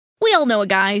all know a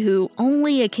guy who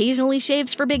only occasionally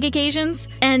shaves for big occasions,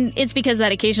 and it's because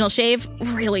that occasional shave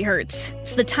really hurts.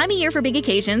 It's the time of year for big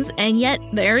occasions, and yet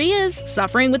there he is,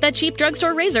 suffering with that cheap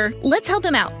drugstore razor. Let's help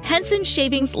him out. Henson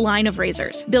Shaving's line of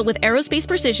razors, built with aerospace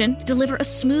precision, deliver a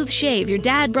smooth shave your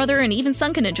dad, brother, and even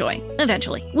son can enjoy,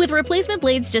 eventually. With replacement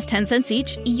blades just 10 cents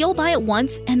each, you'll buy it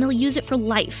once and they'll use it for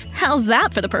life. How's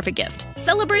that for the perfect gift?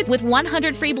 Celebrate with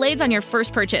 100 free blades on your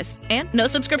first purchase, and no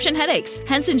subscription headaches.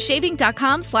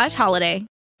 HensonShaving.com/holiday.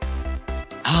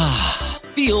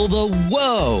 Feel the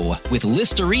whoa with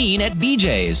Listerine at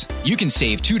BJ's. You can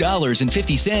save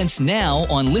 $2.50 now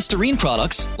on Listerine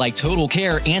products like Total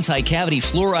Care Anti-Cavity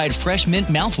Fluoride Fresh Mint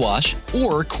Mouthwash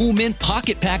or Cool Mint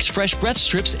Pocket Packs Fresh Breath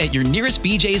Strips at your nearest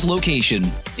BJ's location.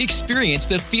 Experience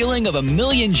the feeling of a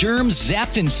million germs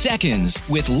zapped in seconds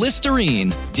with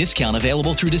Listerine. Discount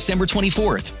available through December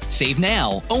 24th. Save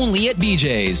now, only at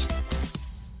BJ's.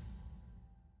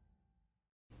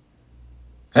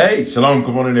 Hey, shalom,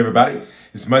 good morning, everybody.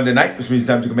 It's Monday night, which means it's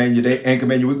time to command your day and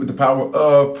command your week with the power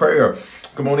of prayer.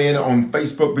 Come on in on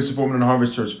Facebook, Bishop Foreman and the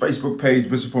Harvest Church Facebook page,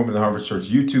 Bishop Foreman and the Harvest Church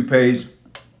YouTube page,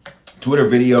 Twitter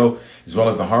video, as well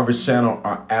as the Harvest channel,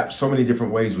 our app. So many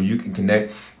different ways where you can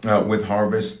connect with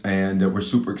Harvest, and we're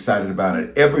super excited about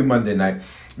it. Every Monday night,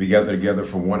 we gather together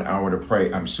for 1 hour to pray.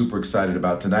 I'm super excited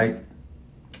about tonight,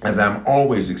 as I'm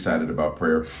always excited about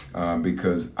prayer,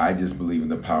 because I just believe in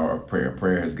the power of prayer.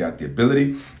 Prayer has got the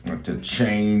ability to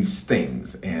change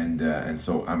things, and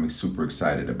so I'm super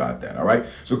excited about that. All right,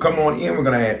 so come on in. We're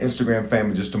going to add Instagram fam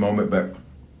in just a moment, but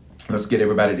let's get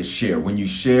everybody to share. When you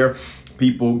share,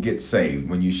 people get saved.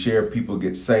 When you share, people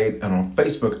get saved. And on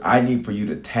Facebook, I need for you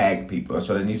to tag people. That's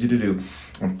what I need you to do.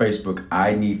 On Facebook,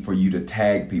 I need for you to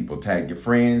tag people. Tag your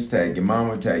friends, tag your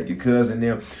mama, tag your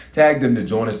cousin, tag them to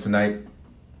join us tonight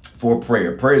for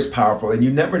prayer. Prayer is powerful, and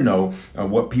you never know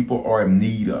what people are in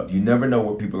need of. You never know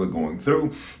what people are going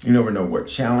through. You never know what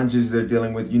challenges they're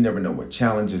dealing with. You never know what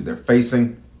challenges they're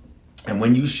facing. And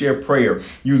when you share prayer,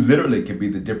 you literally can be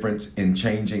the difference in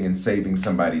changing and saving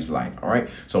somebody's life. All right.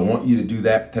 So I want you to do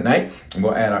that tonight. And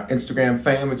we'll add our Instagram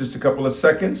fam in just a couple of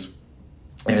seconds.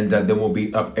 And then we'll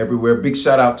be up everywhere. Big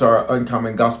shout out to our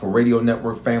Uncommon Gospel Radio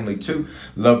Network family too.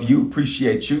 Love you.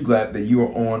 Appreciate you. Glad that you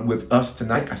are on with us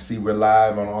tonight. I see we're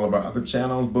live on all of our other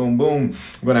channels. Boom, boom.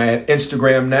 We're going to add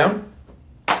Instagram now.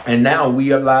 And now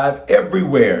we are live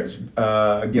everywhere.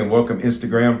 Again, welcome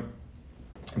Instagram.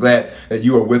 Glad that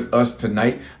you are with us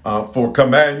tonight for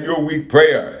Command Your Week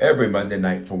prayer. Every Monday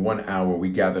night for 1 hour we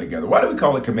gather together. Why do we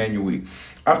call it Command Your Week?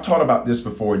 I've taught about this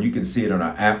before, and you can see it on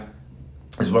our app,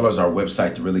 as well as our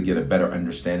website, to really get a better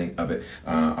understanding of it,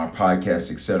 our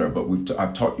podcast, etc. But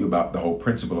I've taught you about the whole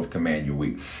principle of Command Your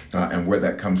Week and where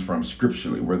that comes from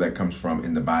scripturally, where that comes from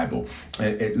in the Bible.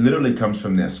 And it literally comes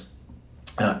from this.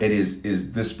 It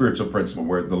is this spiritual principle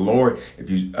where the Lord, if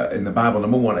you in the Bible,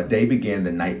 number one, a day began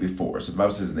the night before. So the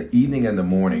Bible says the evening and the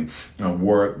morning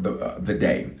were the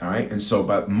day. All right. And so,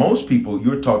 but most people,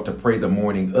 you're taught to pray the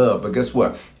morning of. But guess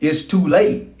what? It's too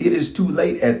late. It is too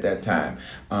late at that time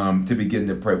to begin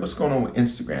to pray. What's going on with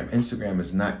Instagram? Instagram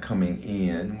is not coming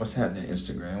in. What's happening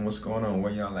Instagram? What's going on?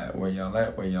 Where y'all at? Where y'all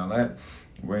at? Where y'all at?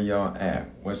 Where y'all at?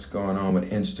 What's going on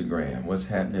with Instagram? What's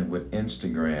happening with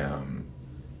Instagram?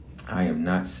 I am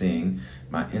not seeing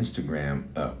my Instagram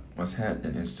up. What's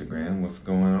happening, Instagram? What's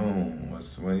going on?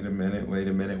 Wait a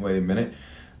minute.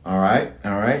 All right.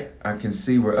 I can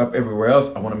see we're up everywhere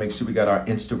else. I want to make sure we got our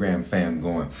Instagram fam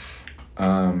going.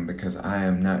 Because I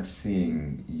am not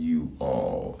seeing you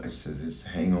all. It says it's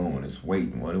hang on, it's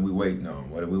waiting. What are we waiting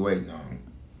on?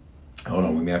 Hold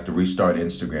on, we may have to restart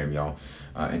Instagram, y'all,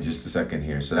 in just a second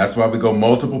here. So that's why we go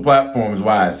multiple platforms.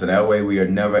 Why? So that way we are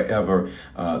never, ever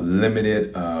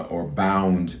limited or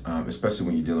bound, especially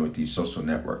when you're dealing with these social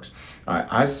networks. All right,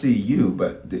 I see you,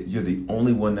 but you're the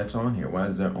only one that's on here. Why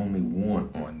is there only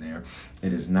one on there?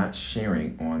 It is not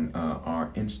sharing on our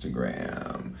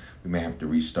Instagram. We may have to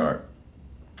restart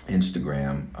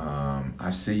Instagram. I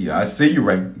see you,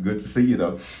 Ray. Good to see you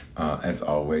though, as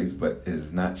always, but it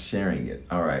is not sharing it.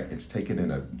 All right, it's taken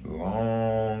a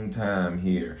long time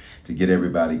here to get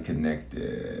everybody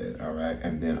connected. All right,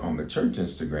 and then on the church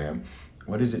Instagram,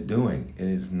 what is it doing? It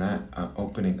is not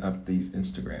opening up these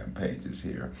Instagram pages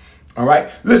here. All right,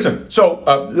 listen, so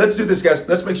let's do this, guys.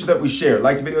 Let's make sure that we share.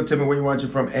 Like the video, tell me where you're watching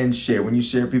from, and share. When you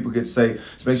share, people get saved.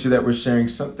 Let's make sure that we're sharing.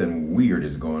 Something weird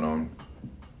is going on.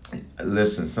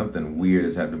 Listen, something weird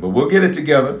is happening, but we'll get it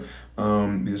together.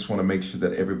 We just want to make sure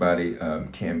that everybody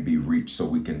can be reached, so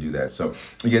we can do that. So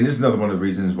again, this is another one of the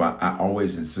reasons why I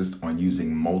always insist on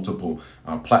using multiple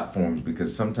platforms,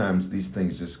 because sometimes these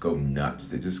things just go nuts.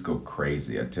 They just go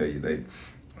crazy. I tell you,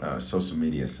 social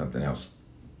media is something else.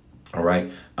 All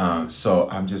right. So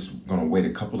I'm just going to wait a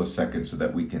couple of seconds so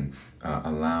that we can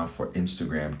allow for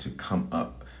Instagram to come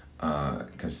up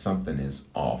because something is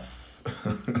off.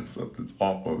 Something's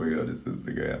off over here on this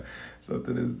Instagram.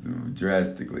 Something is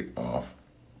drastically off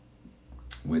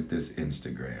with this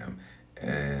Instagram.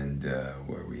 And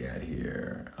where are we at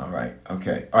here? All right.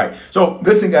 Okay. All right. So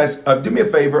listen, guys, do me a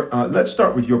favor. Let's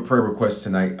start with your prayer requests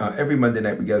tonight. Every Monday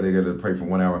night, we gather together to pray for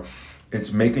 1 hour.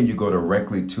 It's making you go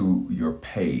directly to your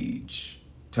page.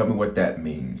 Tell me what that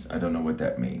means. I don't know what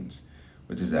that means.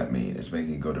 What does that mean? It's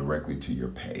making you go directly to your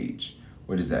page.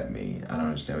 What does that mean? I don't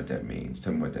understand what that means.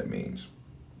 Tell me what that means.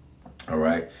 All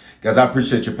right. Guys, I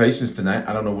appreciate your patience tonight.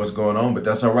 I don't know what's going on, but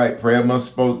that's all right. Prayer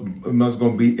must going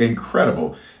to be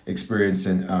incredible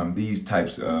experiencing these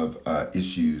types of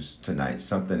issues tonight.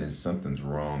 Something's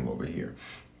wrong over here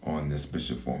on this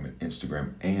Bishop Foreman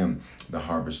Instagram and the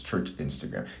Harvest Church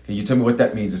Instagram. Can you tell me what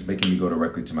that means? It's making me go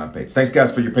directly to my page. Thanks,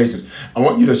 guys, for your patience. I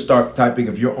want you to start typing.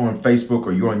 If you're on Facebook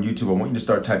or you're on YouTube, I want you to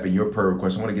start typing your prayer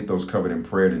requests. I want to get those covered in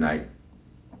prayer tonight.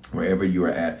 Wherever you are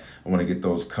at, I want to get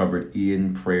those covered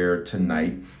in prayer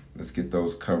tonight. Let's get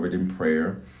those covered in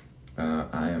prayer.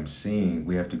 I am seeing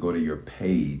we have to go to your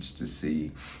page to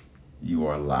see you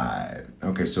are live.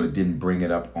 Okay, so it didn't bring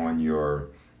it up on your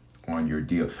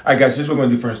deal. All right, guys, here's what we're going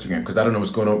to do for Instagram because I don't know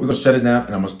what's going on. We're going to shut it down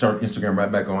and I'm going to turn Instagram right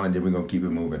back on and then we're going to keep it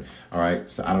moving. All right,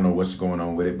 so I don't know what's going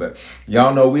on with it, but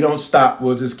y'all know we don't stop.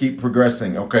 We'll just keep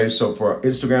progressing. Okay, so for our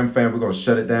Instagram fan, we're going to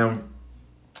shut it down.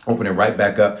 Open it right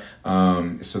back up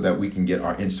so that we can get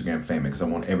our Instagram family because I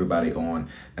want everybody on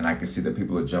and I can see that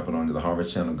people are jumping onto the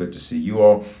Harvest channel. Good to see you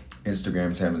all.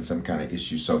 Instagram's having some kind of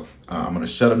issue. So I'm going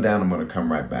to shut them down. I'm going to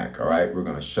come right back. All right. We're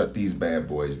going to shut these bad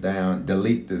boys down.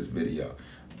 Delete this video.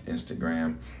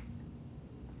 Instagram.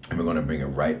 And we're going to bring it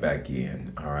right back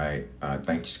in. All right.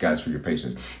 Thank you guys for your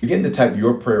patience. Begin to type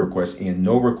your prayer request in.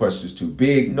 No request is too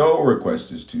big. No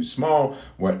request is too small.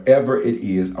 Whatever it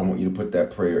is, I want you to put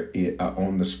that prayer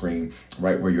on the screen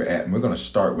right where you're at. And we're going to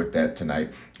start with that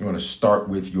tonight. We're going to start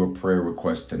with your prayer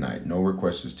request tonight. No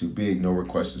request is too big. No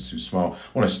request is too small.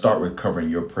 I want to start with covering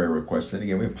your prayer request. And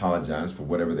again, we apologize for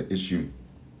whatever the issue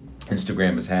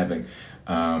Instagram is having.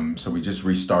 So we just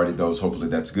restarted those. Hopefully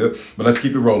that's good. But let's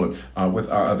keep it rolling with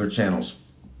our other channels.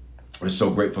 We're so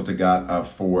grateful to God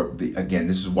for again,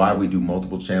 this is why we do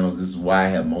multiple channels. This is why I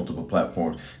have multiple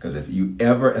platforms. Because if you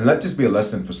ever, and let this be a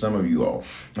lesson for some of you all,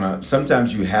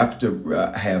 sometimes you have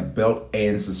to have belt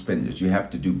and suspenders. You have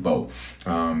to do both.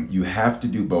 You have to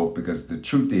do both because the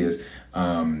truth is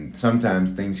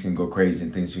sometimes things can go crazy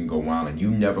and things can go wild and you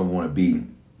never want to be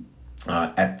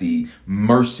at the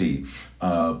mercy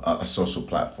of a social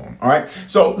platform. All right.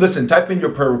 So listen, type in your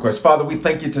prayer request. Father, we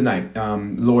thank you tonight,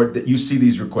 Lord, that you see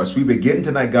these requests. We begin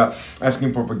tonight, God,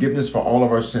 asking for forgiveness for all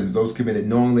of our sins, those committed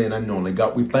knowingly and unknowingly.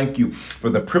 God, we thank you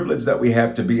for the privilege that we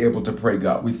have to be able to pray,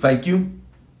 God. We thank you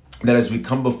that as we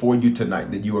come before you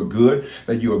tonight, that you are good,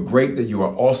 that you are great, that you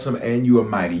are awesome, and you are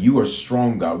mighty. You are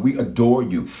strong, God. We adore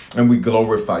you and we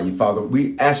glorify you, Father.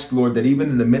 We ask, Lord, that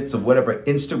even in the midst of whatever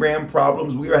Instagram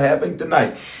problems we are having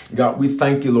tonight, God, we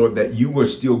thank you, Lord, that you are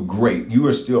still great. You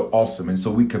are still awesome. And so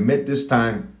we commit this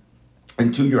time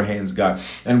into your hands, God.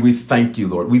 And we thank you,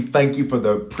 Lord. We thank you for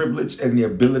the privilege and the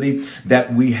ability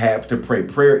that we have to pray.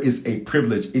 Prayer is a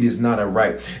privilege. It is not a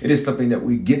right. It is something that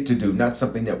we get to do, not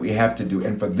something that we have to do.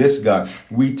 And for this, God,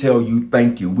 we tell you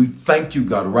thank you. We thank you,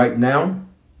 God, right now.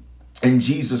 In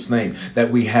Jesus' name,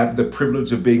 that we have the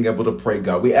privilege of being able to pray,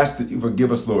 God. We ask that you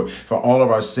forgive us, Lord, for all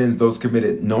of our sins, those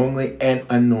committed knowingly and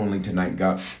unknowingly tonight,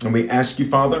 God. And we ask you,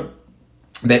 Father,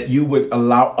 that you would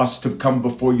allow us to come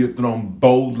before your throne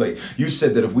boldly. You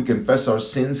said that if we confess our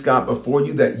sins, God, before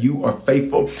you, that you are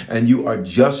faithful and you are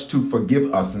just to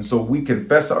forgive us. And so we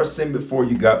confess our sin before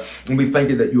you, God, and we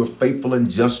thank you that you are faithful and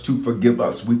just to forgive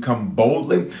us. We come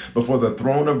boldly before the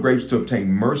throne of grace to obtain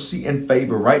mercy and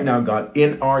favor right now, God,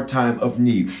 in our time of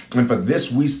need. And for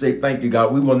this, we say thank you,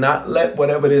 God. We will not let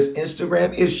whatever this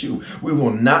Instagram issue, we will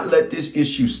not let this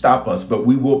issue stop us, but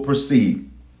we will proceed.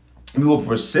 We will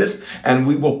persist and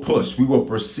we will push. We will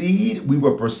proceed, we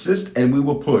will persist, and we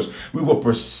will push. We will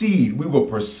proceed, we will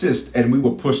persist, and we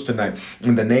will push tonight.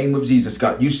 In the name of Jesus,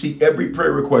 God, you see every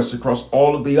prayer request across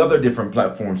all of the other different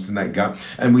platforms tonight, God.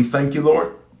 And we thank you,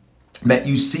 Lord, that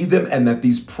you see them and that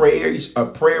these prayers,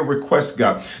 prayer requests,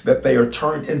 God, that they are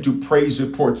turned into praise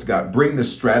reports, God. Bring the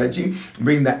strategy,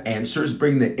 bring the answers,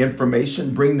 bring the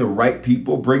information, bring the right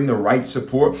people, bring the right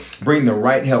support, bring the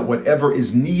right help, whatever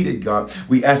is needed, God.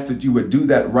 We ask that you would do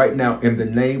that right now in the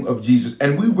name of Jesus.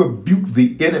 And we rebuke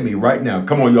the enemy right now.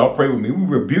 Come on, y'all, pray with me. We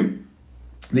rebuke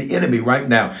the enemy right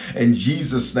now in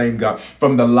Jesus' name, God,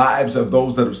 from the lives of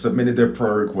those that have submitted their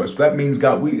prayer requests. That means,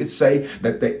 God, we say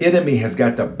that the enemy has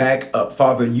got to back up.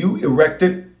 Father, you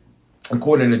erected,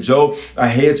 according to Job, a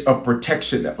hedge of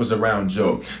protection that was around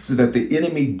Job, so that the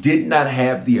enemy did not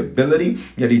have the ability,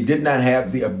 that he did not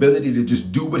have the ability to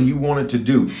just do what he wanted to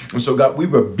do. And so, God, we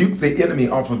rebuke the enemy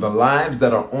off of the lives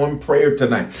that are on prayer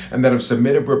tonight and that have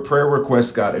submitted a prayer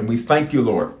request, God. And we thank you,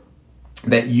 Lord,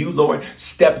 that you, Lord,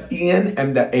 step in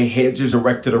and that a hedge is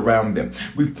erected around them.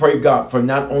 We pray, God, for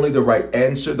not only the right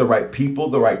answer, the right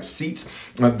people, the right seats,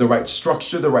 the right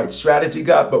structure, the right strategy,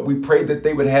 God, but we pray that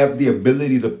they would have the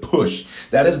ability to push.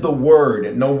 That is the word.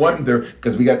 And no wonder,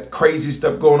 because we got crazy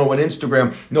stuff going on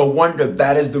Instagram, no wonder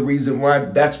that is the reason why.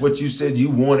 That's what you said you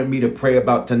wanted me to pray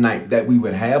about tonight, that we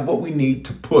would have what we need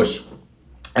to push.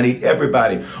 I need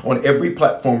everybody on every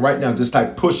platform right now. Just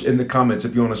type push in the comments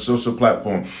if you're on a social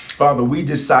platform. Father, we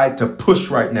decide to push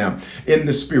right now in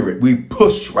the spirit. We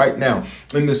push right now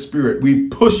in the spirit. We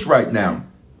push right now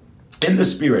in the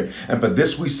spirit. And for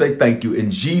this, we say thank you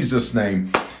in Jesus'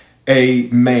 name.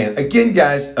 Amen. Again,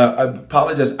 guys, I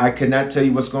apologize. I cannot tell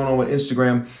you what's going on with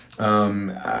Instagram.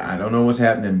 I don't know what's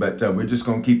happening, but we're just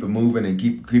going to keep it moving and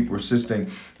keep persisting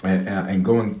and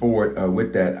going forward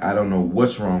with that. I don't know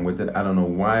what's wrong with it. I don't know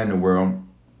why in the world.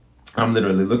 I'm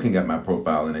literally looking at my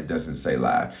profile and it doesn't say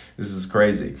live. This is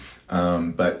crazy,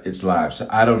 but it's live. So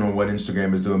I don't know what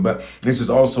Instagram is doing, but this is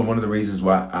also one of the reasons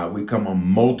why we come on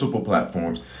multiple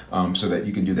platforms so that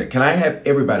you can do that. Can I have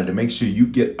everybody to make sure you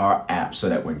get our app so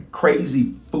that when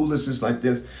crazy foolishness like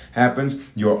this happens,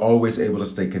 you're always able to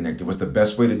stay connected? What's the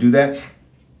best way to do that?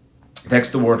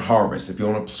 Text the word harvest. If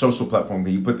you're on a social platform,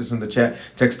 can you put this in the chat?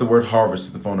 Text the word harvest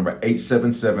to the phone number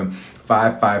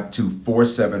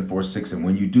 877-552-4746. And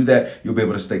when you do that, you'll be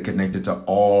able to stay connected to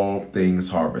all things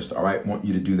harvest. All right. I want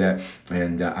you to do that.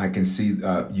 And I can see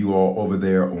you all over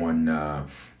there on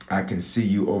I can see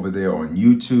you over there on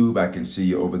YouTube. I can see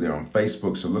you over there on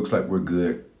Facebook. So it looks like we're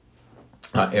good.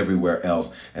 Everywhere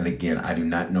else. And again, I do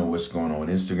not know what's going on with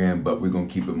Instagram, but we're going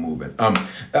to keep it moving.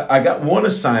 I got one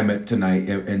assignment tonight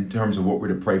in terms of what we're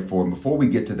to pray for. And before we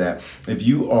get to that, if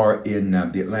you are in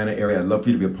the Atlanta area, I'd love for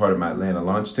you to be a part of my Atlanta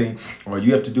launch team. All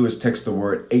you have to do is text the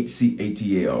word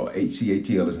HCATL.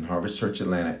 HCATL is in Harvest Church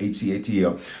Atlanta.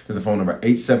 HCATL to the phone number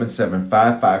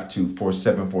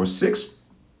 877-552-4746.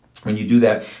 When you do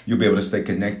that, you'll be able to stay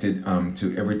connected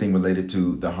to everything related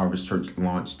to the Harvest Church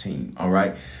launch team. All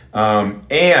right. Again,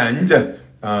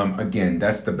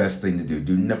 that's the best thing to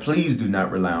do. Please do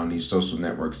not rely on these social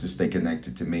networks to stay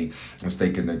connected to me and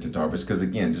stay connected to Harvest. Because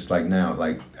again, just like now,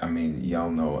 y'all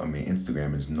know,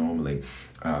 Instagram is normally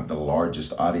the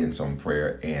largest audience on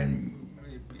prayer, and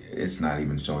it's not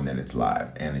even showing that it's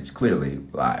live, and it's clearly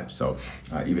live. So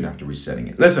even after resetting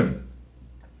it, listen.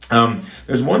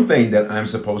 There's one thing that I'm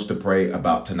supposed to pray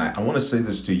about tonight. I want to say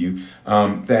this to you,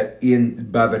 that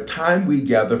by the time we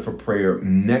gather for prayer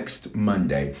next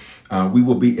Monday, we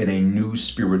will be in a new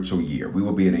spiritual year. We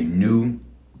will be in a new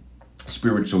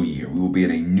spiritual year. We will be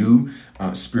in a new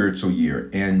spiritual year.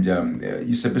 And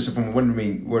you said, Bishop, what do you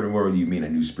mean? What do you mean a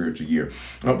new spiritual year?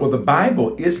 Well, the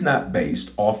Bible is not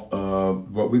based off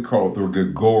of what we call the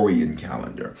Gregorian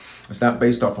calendar. It's not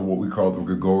based off of what we call the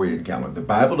Gregorian calendar. The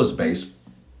Bible is based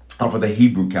off of the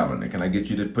Hebrew calendar. Can I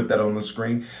get you to put that on the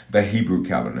screen? The Hebrew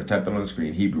calendar. Type that on the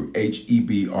screen. Hebrew.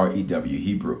 Hebrew.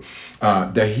 Hebrew.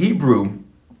 The Hebrew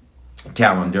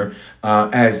calendar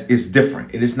is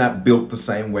different. It is not built the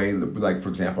same way. Like, for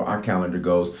example, our calendar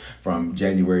goes from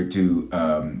January to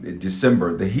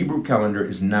December. The Hebrew calendar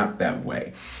is not that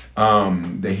way.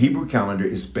 The Hebrew calendar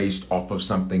is based off of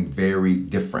something very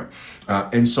different.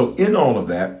 And so in all of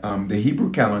that, the Hebrew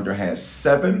calendar has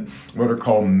 7 what are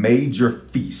called major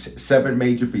feasts, 7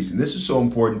 major feasts. And this is so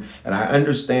important. And I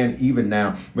understand even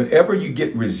now, whenever you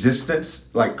get resistance,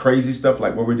 like crazy stuff,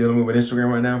 like what we're dealing with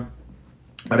Instagram right now,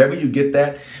 whatever you get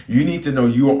that, you need to know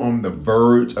you are on the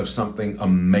verge of something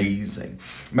amazing.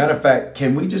 Matter of fact,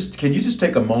 can you just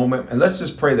take a moment and let's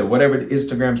just pray that whatever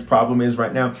Instagram's problem is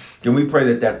right now, can we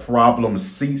pray that problem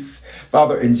cease?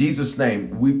 Father, in Jesus'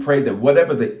 name, we pray that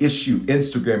whatever the issue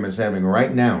Instagram is having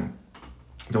right now,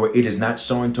 where it is not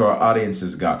showing to our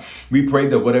audiences, God, we pray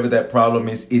that whatever that problem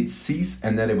is, it cease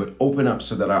and that it would open up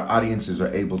so that our audiences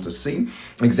are able to see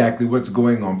exactly what's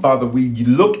going on. Father, we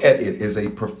look at it as a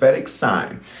prophetic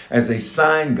sign, as a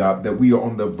sign, God, that we are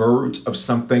on the verge of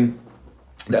something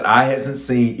that eye hasn't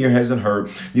seen, ear hasn't heard,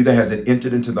 neither has it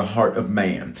entered into the heart of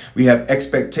man. We have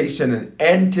expectation and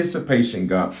anticipation,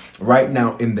 God, right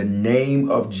now in the name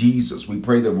of Jesus. We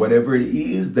pray that whatever it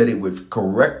is, that it would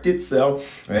correct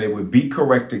itself and it would be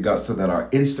corrected, God, so that our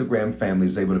Instagram family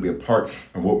is able to be a part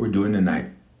of what we're doing tonight.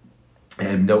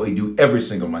 And know we do every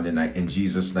single Monday night in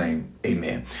Jesus' name.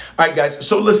 Amen. All right, guys.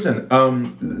 So listen,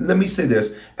 let me say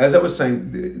this. As I was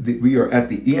saying, we are at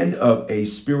the end of a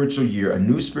spiritual year, a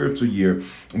new spiritual year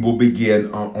will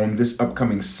begin on this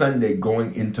upcoming Sunday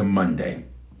going into Monday.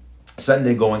 This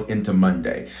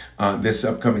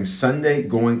upcoming Sunday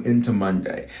going into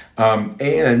Monday.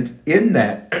 And in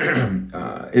that,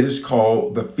 it is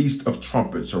called the Feast of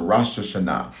Trumpets, or Rosh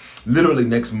Hashanah. Literally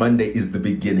next Monday is the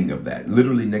beginning of that.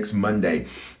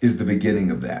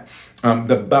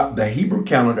 The Hebrew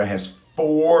calendar has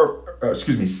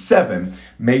seven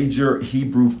major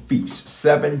Hebrew feasts.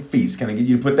 7 feasts. Can I get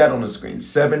you to put that on the screen?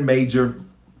 7 major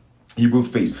Hebrew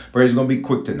feasts. Prayer's going to be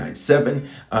quick tonight. 7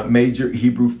 major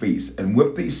Hebrew feasts. And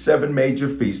with these 7 major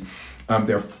feasts,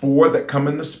 there are 4 that come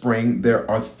in the spring. There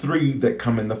are 3 that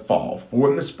come in the fall. 4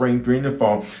 in the spring, 3 in the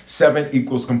fall. 7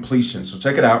 equals completion. So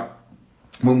check it out.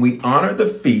 When we honor the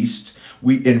feast,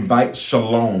 we invite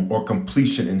shalom, or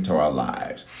completion, into our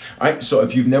lives. All right. So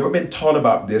if you've never been taught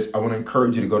about this, I want to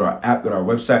encourage you to go to our app, go to our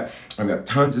website. I've got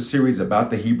tons of series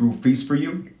about the Hebrew feast for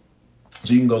you,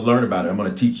 so you can go learn about it. I'm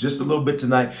going to teach just a little bit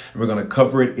tonight, and we're going to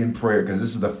cover it in prayer, because this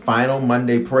is the final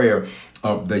Monday prayer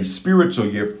of the spiritual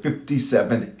year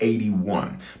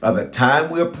 5781. By the time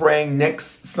we're praying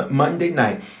next Monday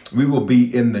night, we will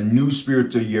be in the new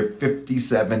spiritual year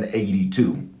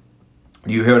 5782.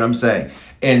 You hear what I'm saying?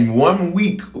 In 1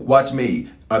 week, watch me,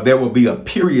 there will be a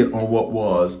period on what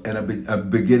was, and a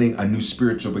beginning, a new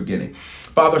spiritual beginning.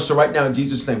 Father, so right now in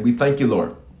Jesus' name, we thank you,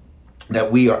 Lord,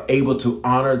 that we are able to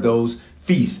honor those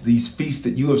feasts, these feasts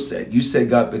that you have said. You said,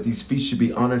 God, that these feasts should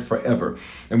be honored forever.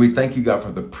 And we thank you, God,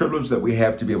 for the privilege that we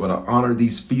have to be able to honor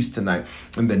these feasts tonight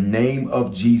in the name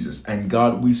of Jesus. And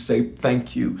God, we say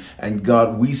thank you. And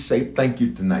God, we say thank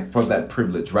you tonight for that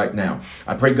privilege right now.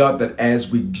 I pray, God, that as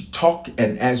we talk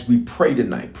and as we pray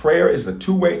tonight, prayer is a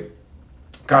two-way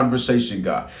conversation,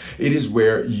 God. It is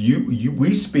where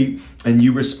we speak and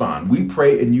you respond. We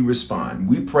pray and you respond.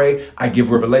 We pray, I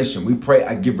give revelation. We pray,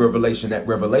 I give revelation. That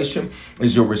revelation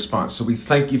is your response. So we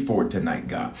thank you for it tonight,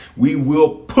 God. We will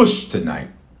push tonight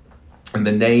in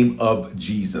the name of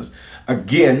Jesus.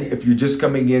 Again, if you're just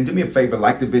coming in, do me a favor,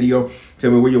 like the video,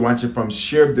 tell me where you're watching from,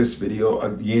 share this video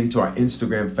again to our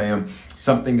Instagram fam.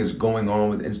 Something is going on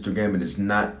with Instagram, and it's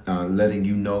not letting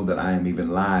you know that I am even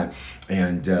live.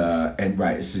 And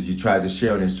right, it says you tried to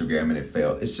share on Instagram and it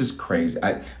failed. It's just crazy.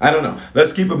 I don't know.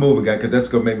 Let's keep it moving, guys, because that's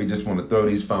going to make me just want to throw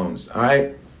these phones. All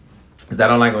right? Because I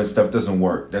don't like it when stuff doesn't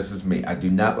work. That's just me. I do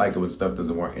not like it when stuff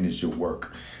doesn't work, and it should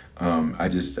work. I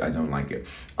don't like it.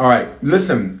 All right,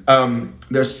 listen,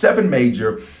 there's 7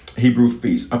 major Hebrew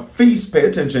feasts. A feast, pay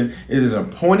attention, it is an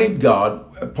appointed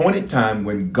time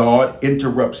when God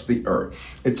interrupts the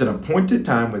earth. It's an appointed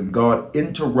time when God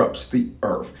interrupts the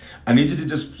earth. I need you to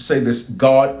just say this: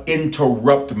 God,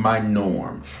 interrupt my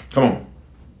norm. Come on.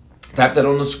 Tap that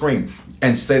on the screen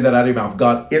and say that out of your mouth.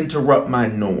 God, interrupt my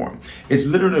norm. It's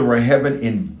literally where heaven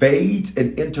invades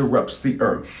and interrupts the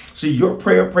earth. See, your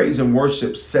prayer, praise, and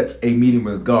worship sets a meeting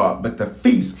with God, but the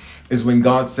feast is when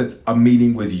God sets a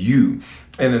meeting with you.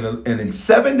 And in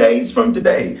 7 days from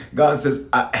today, God says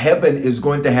heaven is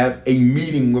going to have a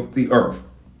meeting with the earth.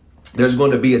 There's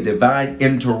going to be a divine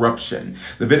interruption.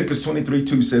 Leviticus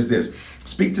 23:2 says this: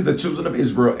 speak to the children of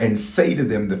Israel and say to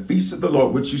them, the feasts of the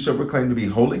Lord, which you shall proclaim to be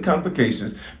holy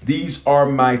convocations, these are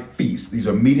my feasts. These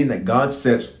are meeting that God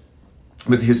sets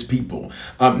with his people.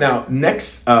 Now,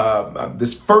 next,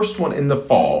 this first one in the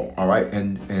fall, all right,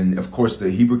 and of course the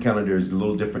Hebrew calendar is a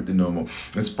little different than normal.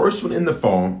 This first one in the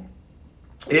fall,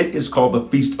 it is called the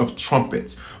Feast of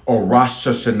Trumpets, or Rosh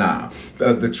Hashanah.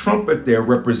 The trumpet there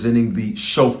representing the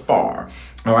shofar.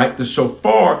 All right, the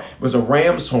shofar was a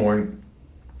ram's horn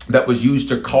that was used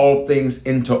to call things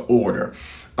into order.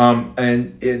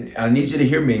 And I need you to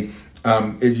hear me.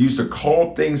 It used to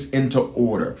call things into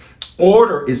order.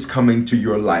 Order is coming to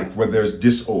your life where there's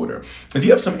disorder. If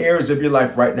you have some areas of your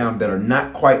life right now that are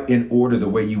not quite in order the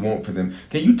way you want for them,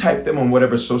 can you type them on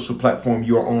whatever social platform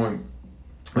you're on?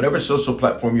 Whatever social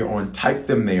platform you're on, type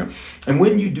them there. And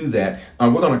when you do that,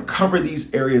 we're going to cover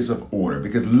these areas of order,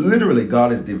 because literally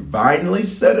God has divinely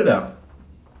set it up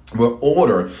where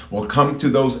order will come to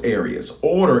those areas.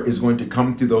 Order is going to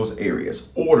come to those areas.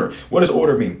 Order. What does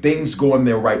order mean? Things go in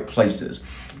their right places.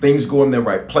 Things go in their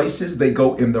right places. They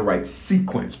go in the right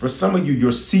sequence. For some of you,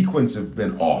 your sequence has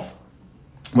been off,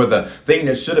 where the thing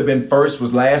that should have been first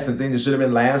was last, and the thing that should have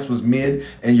been last was mid,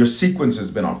 and your sequence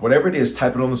has been off. Whatever it is,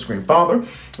 type it on the screen. Father,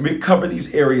 we cover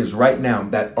these areas right now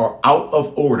that are out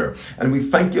of order. And we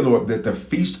thank you, Lord, that the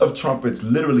Feast of Trumpets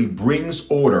literally brings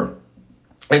order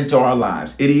into our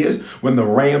lives. It is when the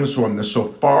ram's horn, the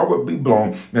shofar would be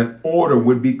blown, and order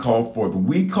would be called forth.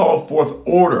 We call forth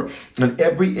order in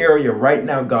every area right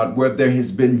now, God, where there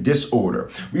has been disorder.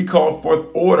 We call forth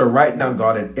order right now,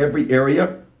 God, in every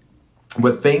area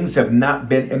where things have not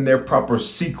been in their proper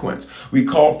sequence. We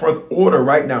call forth order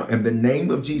right now in the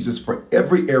name of Jesus for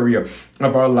every area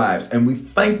of our lives. And we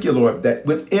thank you, Lord, that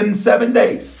within 7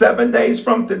 days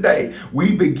from today,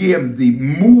 we begin the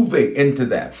moving into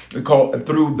that. We call it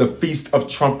through the Feast of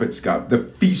Trumpets, God, the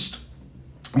feast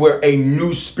where a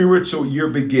new spiritual year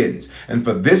begins. And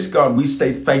for this, God, we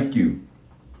say thank you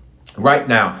right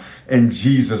now, in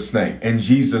Jesus' name, in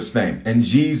Jesus' name, in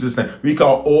Jesus' name. We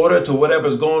call order to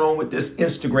whatever's going on with this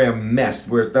Instagram mess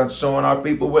where it's not showing our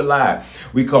people we're live.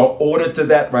 We call order to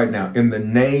that right now in the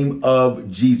name of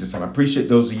Jesus. And I appreciate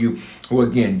those of you who,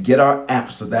 again, get our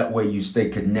app so that way you stay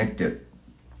connected.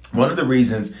 One of the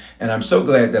reasons, and I'm so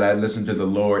glad that I listened to the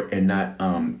Lord and not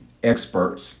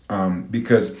experts,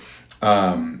 because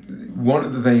one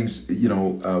of the things, we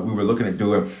were looking at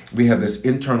doing, we have this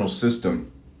internal system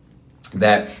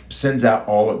that sends out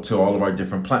all of our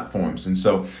different platforms. And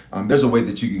so there's a way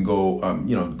that you can go,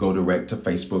 go direct to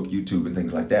Facebook, YouTube, and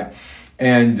things like that.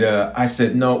 And I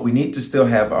said, no, we need to still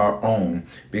have our own,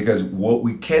 because what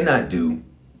we cannot do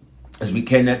is we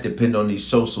cannot depend on these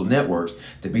social networks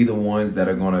to be the ones that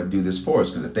are going to do this for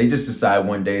us. Because if they just decide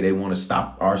one day they want to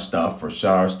stop our stuff or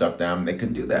shut our stuff down, they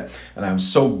can do that. And I'm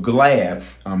so glad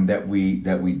that we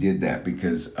did that,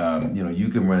 because you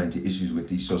can run into issues with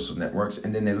these social networks,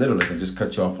 and then they literally can just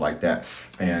cut you off like that.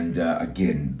 And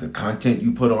again, the content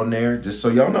you put on there, just so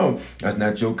y'all know, that's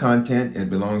not your content. It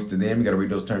belongs to them. You got to read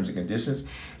those terms and conditions.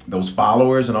 Those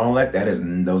followers and all that,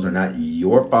 those are not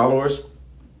your followers.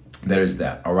 That is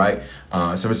that. All right.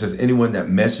 Someone says anyone that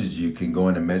messages you can go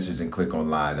into message and click on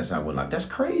live. That's not one live. That's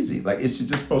crazy. Like, it's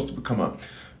just supposed to come up.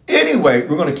 Anyway,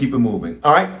 we're going to keep it moving.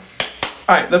 All right.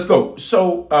 All right. Let's go.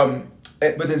 So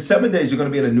within 7 days, you're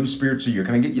going to be in a new spiritual year.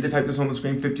 Can I get you to type this on the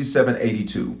screen?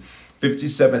 5782.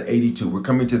 5782. We're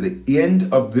coming to the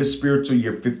end of this spiritual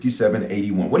year,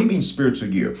 5781. What do you mean spiritual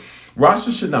year? Rosh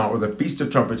Hashanah, or the Feast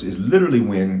of Trumpets, is literally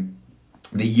when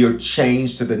the year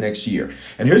changed to the next year.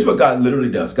 And here's what God literally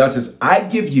does. God says, I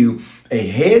give you a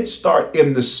head start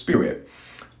in the spirit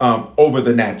over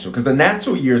the natural. Because the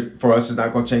natural year for us is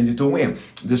not going to change until when?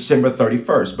 December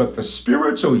 31st. But the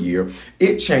spiritual year,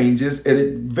 it changes and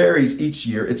it varies each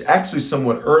year. It's actually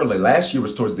somewhat early. Last year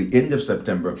was towards the end of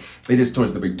September. It is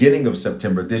towards the beginning of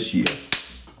September this year.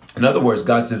 In other words,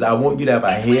 God says, I want you to have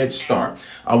a head start.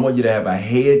 I want you to have a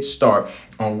head start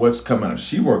on what's coming up.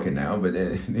 She's working now, but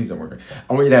these aren't working.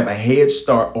 I want you to have a head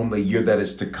start on the year that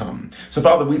is to come. So,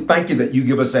 Father, we thank you that you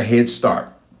give us a head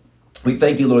start. We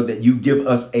thank you, Lord, that you give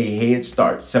us a head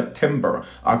start. September,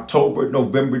 October,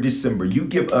 November, December. You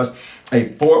give us a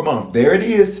 4-month. There it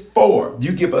is, 4.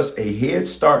 You give us a head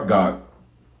start, God,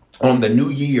 on the new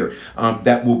year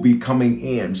that will be coming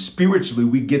in. Spiritually,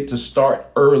 we get to start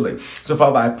early. So,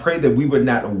 Father, I pray that we would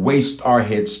not waste our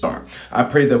head start. I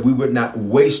pray that we would not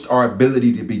waste our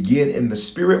ability to begin in the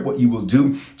spirit what you will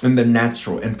do in the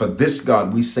natural. And for this,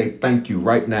 God, we say thank you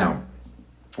right now.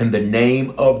 In the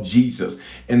name of Jesus,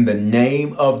 in the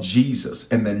name of Jesus,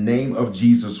 in the name of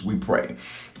Jesus, we pray.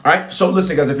 All right. So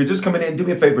listen, guys, if you're just coming in, do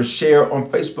me a favor, share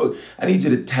on Facebook. I need you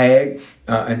to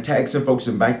tag some folks,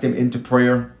 invite them into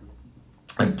prayer.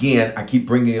 Again, I keep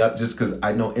bringing it up just because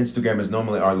I know Instagram is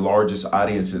normally our largest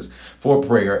audiences for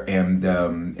prayer, and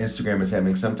Instagram is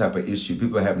having some type of issue.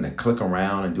 People are having to click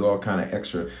around and do all kind of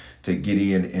extra to get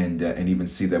in and even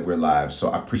see that we're live. So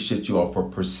I appreciate you all for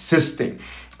persisting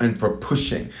and for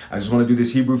pushing. I just want to do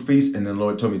this Hebrew feast, and then the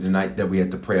Lord told me tonight that we had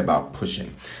to pray about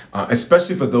pushing,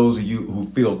 especially for those of you who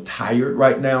feel tired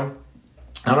right now.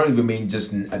 I don't even mean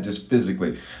just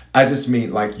physically. I just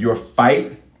mean like your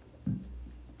fight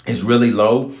is really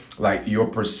low, like your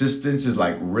persistence is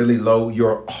like really low,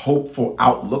 your hopeful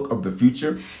outlook of the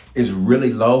future is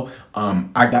really low.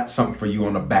 I got something for you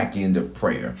on the back end of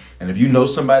prayer. And if you know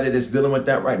somebody that's dealing with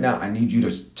that right now, I need you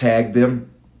to tag them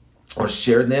or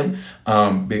share them,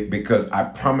 because I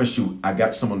promise you, I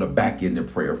got some on the back end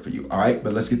of prayer for you. All right,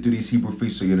 but let's get through these Hebrew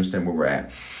feasts so you understand where we're at.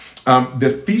 The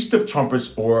Feast of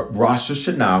Trumpets, or Rosh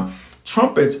Hashanah.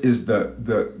 Trumpets is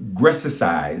the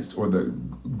Grecicized, or the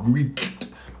Greek,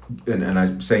 and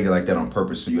I'm saying it like that on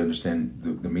purpose so you understand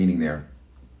the meaning there,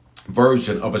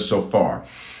 version of a shofar.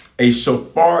 A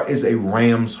shofar is a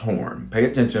ram's horn. Pay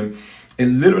attention. It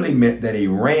literally meant that a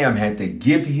ram had to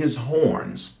give his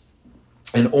horns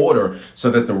in order so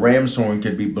that the ram's horn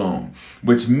could be blown,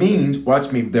 which means,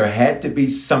 watch me, there had to be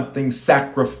something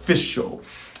sacrificial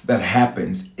that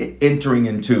happens entering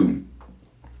into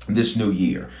this new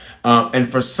year.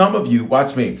 And for some of you,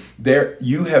 watch me, there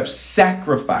you have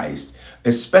sacrificed,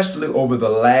 especially over the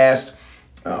last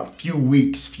few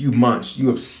weeks, few months, you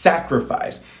have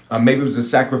sacrificed. Maybe it was a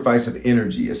sacrifice of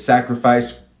energy, a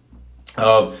sacrifice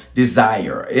of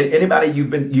desire. Anybody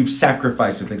you've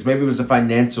sacrificed some things. Maybe it was a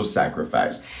financial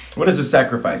sacrifice. What is a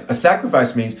sacrifice? A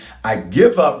sacrifice means I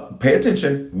give up, pay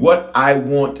attention, what I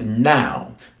want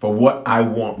now for what I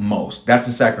want most. That's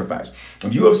a sacrifice.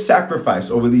 If you have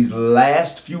sacrificed over these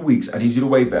last few weeks, I need you to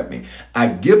wave at me. I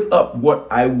give up what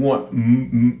I want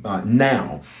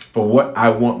now for what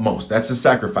I want most. That's a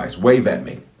sacrifice. Wave at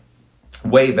me.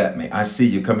 Wave at me. I see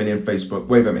you coming in Facebook.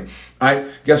 Wave at me. All right.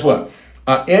 Guess what?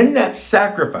 In that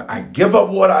sacrifice, I give up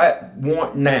what I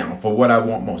want now for what I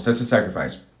want most. That's a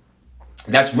sacrifice.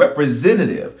 That's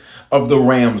representative of the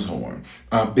ram's horn,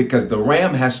 because the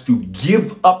ram has to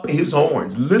give up his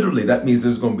horns. Literally, that means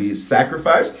there's going to be a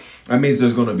sacrifice. That means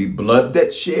there's going to be blood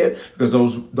that's shed, because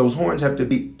those horns have to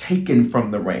be taken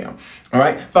from the ram. All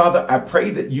right, Father, I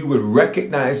pray that you would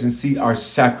recognize and see our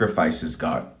sacrifices,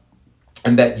 God.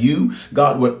 And that you,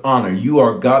 God, would honor. You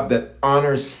are God that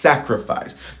honors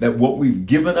sacrifice. That what we've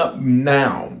given up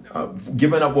now,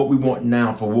 given up what we want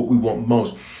now for what we want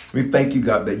most. We thank you,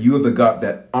 God, that you are the God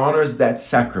that honors that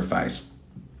sacrifice.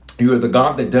 You are the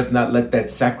God that does not let that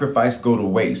sacrifice go to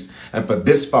waste. And for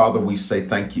this, Father, we say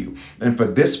thank you. And for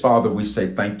this, Father, we say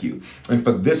thank you. And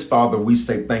for this, Father, we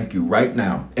say thank you right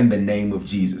now in the name of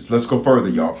Jesus. Let's go further,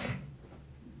 y'all.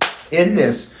 In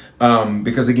this,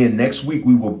 because again, next week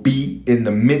we will be in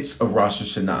the midst of Rosh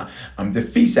Hashanah. The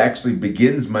feast actually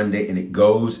begins Monday and it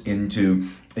goes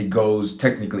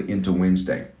technically into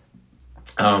Wednesday.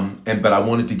 But I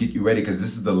wanted to get you ready because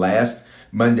this is the last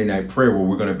Monday night prayer where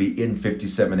we're going to be in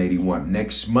 5781.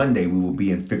 Next Monday, we will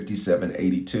be in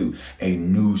 5782, a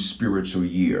new spiritual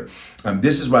year.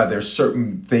 This is why there's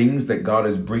certain things that God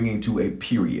is bringing to a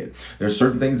period. There's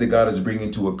certain things that God is bringing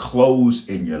to a close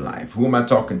in your life. Who am I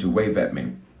talking to? Wave at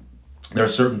me. There are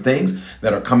certain things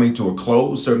that are coming to a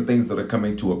close, certain things that are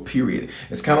coming to a period.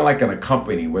 It's kind of like in a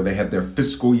company where they have their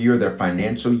fiscal year, their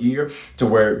financial year, to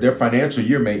where their financial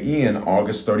year may end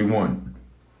August 31.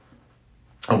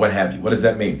 Or what have you. What does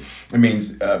that mean? It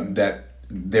means that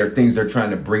there are things they're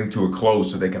trying to bring to a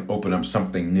close so they can open up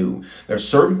something new. There are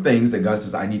certain things that God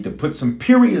says, I need to put some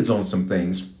periods on some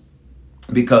things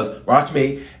because, watch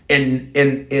me,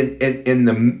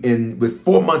 with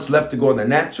 4 months left to go in the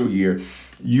natural year,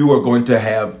 you are going to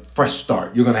have fresh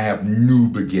start. You're going to have new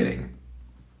beginning.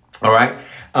 All right.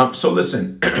 So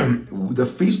listen, the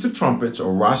Feast of Trumpets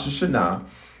or Rosh Hashanah,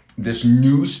 this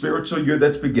new spiritual year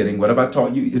that's beginning. What have I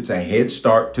taught you? It's a head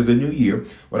start to the new year.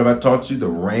 What have I taught you? The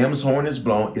ram's horn is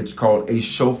blown. It's called a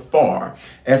shofar,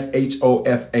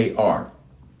 S-H-O-F-A-R.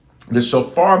 The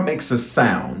shofar makes a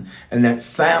sound, and that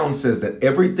sound says that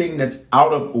everything that's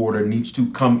out of order needs to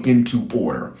come into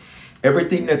order.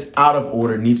 Everything that's out of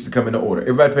order needs to come into order.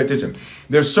 Everybody pay attention.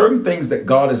 There's certain things that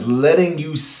God is letting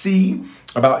you see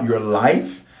about your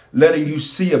life, letting you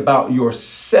see about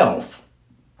yourself,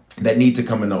 that need to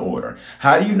come into order.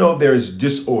 How do you know there is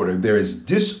disorder? There is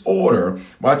disorder,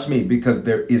 watch me, because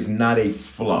there is not a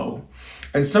flow.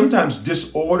 And sometimes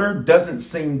disorder doesn't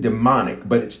seem demonic,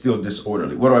 but it's still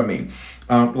disorderly. What do I mean?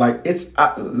 Let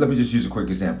me just use a quick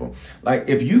example. Like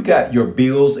if you got your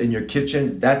bills in your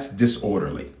kitchen, that's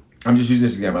disorderly. I'm just using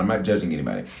this example. I'm not judging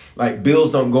anybody. Like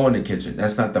bills don't go in the kitchen.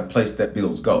 That's not the place that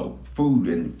bills go. Food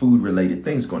and food related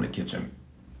things go in the kitchen.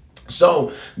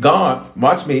 So God,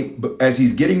 watch me, as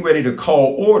he's getting ready to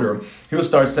call order, he'll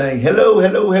start saying, hello,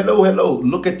 hello, hello, hello.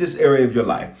 Look at this area of your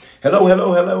life. Hello,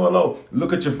 hello, hello, hello.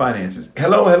 Look at your finances.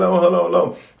 Hello, hello, hello,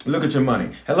 hello. Look at your money.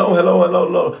 Hello, hello, hello,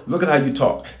 hello. Look at how you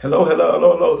talk. Hello, hello,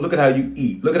 hello, hello. Look at how you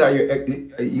eat. Look at how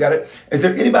you got it. Is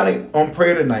there anybody on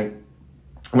prayer tonight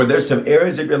where there's some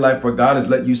areas of your life where God has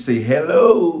let you say,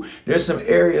 hello, there's some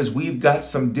areas we've got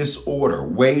some disorder.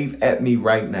 Wave at me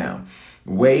right now.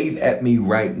 Wave at me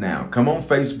right now. Come on,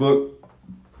 Facebook.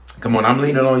 Come on, I'm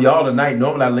leaning on y'all tonight.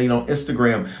 Normally I lean on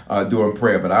Instagram during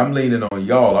prayer, but I'm leaning on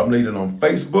y'all. I'm leaning on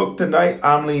Facebook tonight.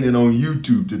 I'm leaning on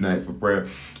YouTube tonight for prayer.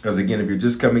 Because again, if you're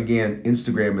just coming in,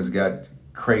 Instagram has got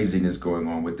craziness going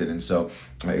on with it. And so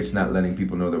it's not letting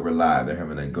people know that we're live. They're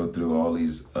having to go through all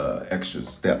these extra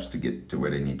steps to get to where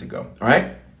they need to go. All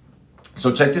right.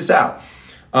 So check this out.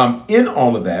 In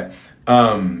all of that,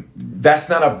 that's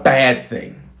not a bad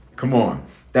thing. Come on.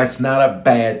 That's not a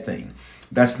bad thing.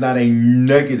 That's not a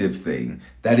negative thing.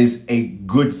 That is a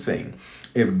good thing.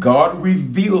 If God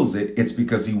reveals it, it's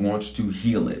because he wants to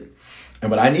heal it. And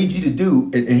what I need you to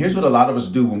do, and here's what a lot of us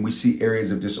do when we see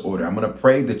areas of disorder. I'm going to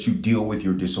pray that you deal with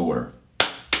your disorder.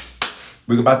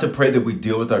 We're about to pray that we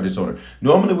deal with our disorder.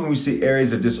 Normally when we see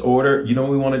areas of disorder, you know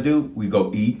what we want to do? We go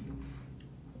eat.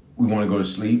 We want to go to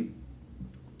sleep.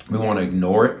 We want to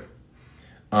ignore it.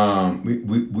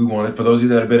 We want it. For those of you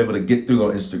that have been able to get through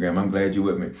on Instagram, I'm glad you're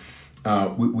with me.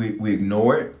 We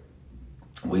ignore it.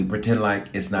 We pretend like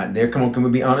it's not there. Come on, can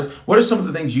we be honest? What are some of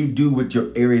the things you do with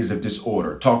your areas of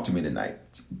disorder? Talk to me tonight.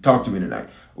 Talk to me tonight.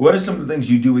 What are some of the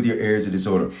things you do with your areas of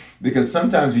disorder? Because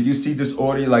sometimes when you see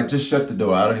disorder, you're like, just shut the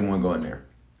door. I don't even want to go in there.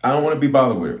 I don't want to be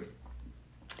bothered with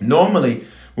it. Normally,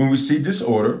 when we see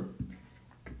disorder,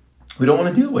 we don't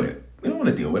want to deal with it. We don't want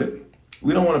to deal with it.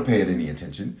 We don't want to pay it any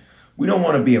attention. We don't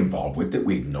want to be involved with it.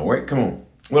 We ignore it. Come on.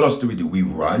 What else do? We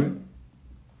run.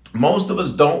 Most of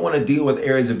us don't want to deal with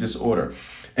areas of disorder.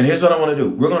 And here's what I want to do.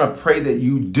 We're going to pray that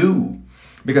you do.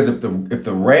 Because if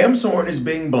the ram's horn is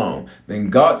being blown, then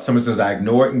God, someone says, I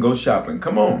ignore it and go shopping.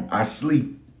 Come on. I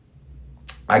sleep.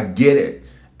 I get it.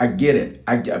 I get it.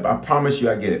 I promise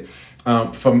you I get it.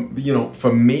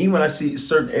 For me, when I see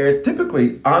certain areas,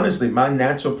 typically, honestly, my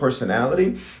natural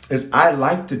personality is I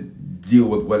like to deal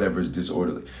with whatever is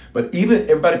disorderly. But even,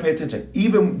 everybody pay attention,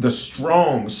 even the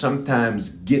strong sometimes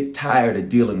get tired of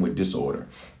dealing with disorder.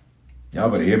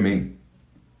 Y'all better hear me.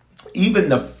 Even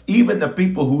the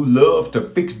people who love to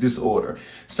fix disorder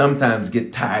sometimes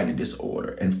get tired of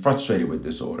disorder and frustrated with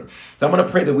disorder. So I'm going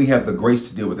to pray that we have the grace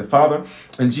to deal with it. Father,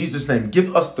 in Jesus' name,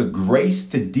 give us the grace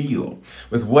to deal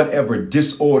with whatever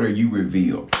disorder you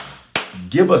reveal.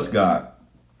 Give us, God,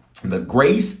 the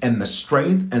grace and the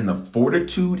strength and the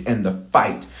fortitude and the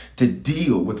fight to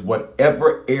deal with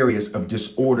whatever areas of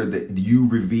disorder that you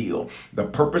reveal. The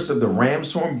purpose of the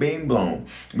ram's horn being blown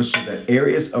was so that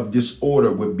areas of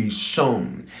disorder would be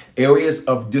shown. Areas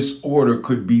of disorder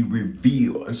could be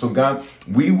revealed. And so, God,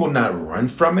 we will not run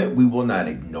from it. We will not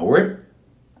ignore it.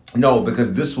 No,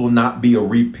 because this will not be a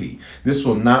repeat. This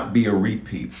will not be a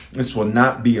repeat. This will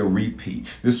not be a repeat.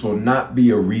 This will not be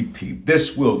a repeat.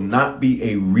 This will not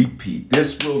be a repeat.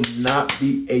 This will not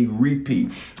be a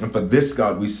repeat. And for this,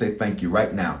 God, we say thank you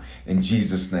right now in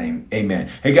Jesus' name. Amen.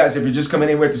 Hey guys, if you're just coming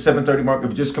in, we're at the 7:30 mark. If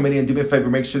you're just coming in, do me a favor,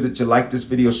 make sure that you like this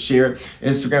video, share it.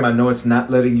 Instagram, I know it's not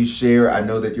letting you share. I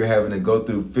know that you're having to go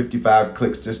through 55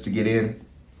 clicks just to get in.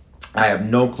 I have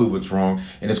no clue what's wrong.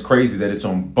 And it's crazy that it's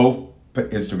on both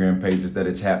Instagram pages that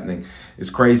it's happening. It's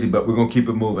crazy, but we're going to keep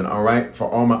it moving. All right. For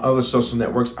all my other social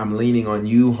networks, I'm leaning on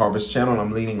you. Harvest Channel,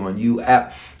 I'm leaning on you.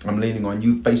 App, I'm leaning on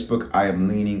you. Facebook, I am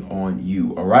leaning on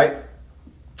you. All right.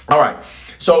 All right.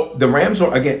 So the ram's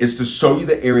horn, again, it's to show you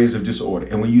the areas of disorder.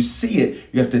 And when you see it,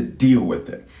 you have to deal with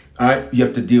it. All right. You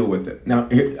have to deal with it. Now,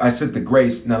 here, I said the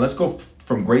grace. Now let's go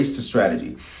from grace to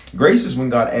strategy. Grace is when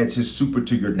God adds his super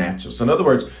to your natural. So in other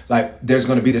words, like there's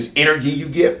going to be this energy you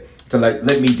get to like,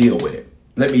 let me deal with it.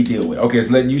 Let me deal with it. Okay, it's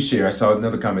letting you share. I saw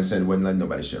another comment saying it wasn't letting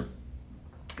nobody share.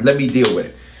 Let me deal with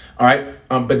it. All right.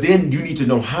 But then you need to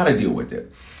know how to deal with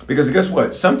it. Because guess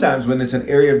what? Sometimes when it's an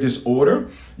area of disorder,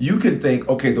 you can think,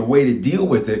 okay, the way to deal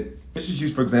with it, let's just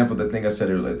use, for example, the thing I said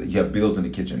earlier, that you have bills in the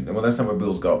kitchen. Well, that's not where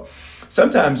bills go.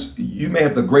 Sometimes you may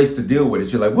have the grace to deal with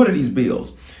it. You're like, what are these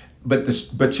bills?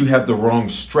 But you have the wrong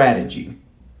strategy.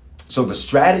 So the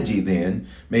strategy then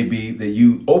may be that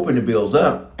you open the bills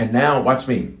up and now, watch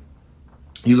me,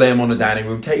 you lay them on the dining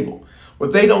room table. Well,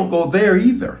 they don't go there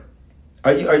either.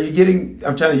 Are you getting,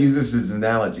 I'm trying to use this as an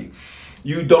analogy.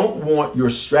 You don't want your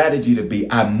strategy to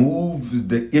be, I move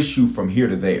the issue from here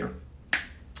to there.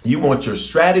 You want your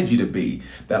strategy to be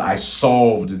that I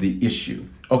solved the issue.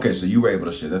 Okay, so you were able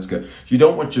to share. That's good. You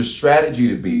don't want your strategy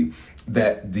to be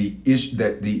that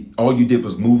all you did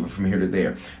was move it from here to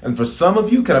there. And for some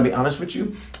of you, can I be honest with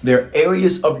you? There are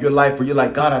areas of your life where you're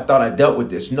like, God, I thought I dealt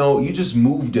with this. No, you just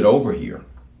moved it over here.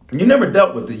 You never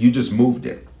dealt with it. You just moved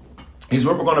it. Here's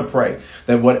what we're going to pray,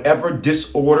 that whatever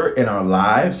disorder in our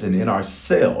lives and in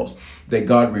ourselves that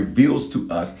God reveals to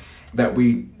us, that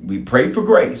we pray for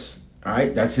grace. All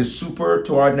right, that's his super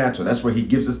to our natural. That's where he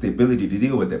gives us the ability to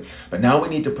deal with it. But now we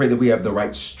need to pray that we have the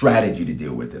right strategy to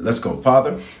deal with it. Let's go.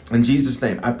 Father, in Jesus'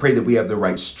 name, I pray that we have the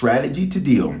right strategy to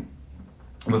deal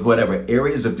with whatever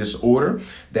areas of disorder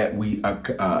that we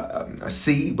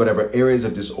see, whatever areas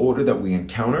of disorder that we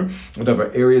encounter,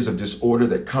 whatever areas of disorder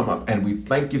that come up. And we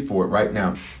thank you for it right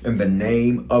now in the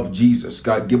name of Jesus.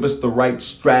 God, give us the right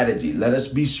strategy. Let us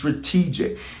be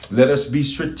strategic. Let us be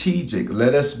strategic.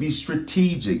 Let us be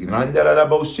strategic. Let us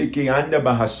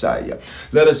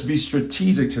be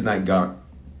strategic tonight, God,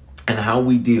 and how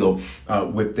we deal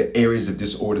with the areas of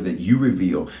disorder that you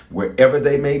reveal, wherever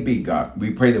they may be, God.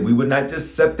 We pray that we would not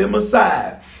just set them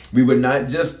aside, We would not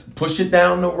just push it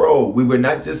down the road. We would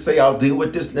not just say, I'll deal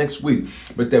with this next week,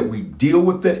 but that we deal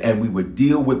with it and we would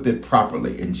deal with it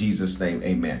properly. In Jesus' name,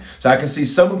 amen. So I can see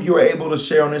some of you are able to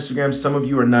share on Instagram. Some of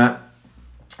you are not.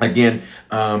 Again,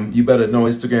 you better know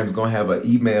Instagram's going to have an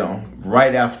email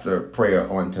right after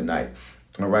prayer on tonight.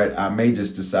 All right. I may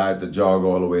just decide to jog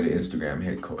all the way to Instagram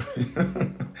headquarters.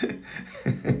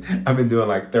 I've been doing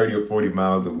like 30 or 40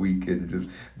 miles a week and just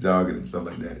jogging and stuff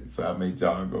like that. So I may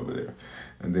jog over there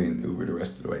and then Uber the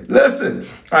rest of the way. Listen.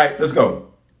 All right, let's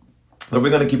go. So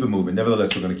we're going to keep it moving.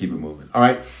 Nevertheless, we're going to keep it moving. All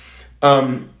right.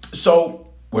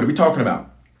 So what are we talking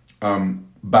about?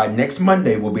 By next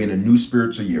Monday, we'll be in a new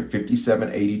spiritual year,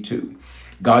 5782.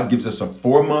 God gives us a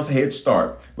 4-month head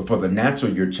start before the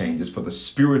natural year changes, for the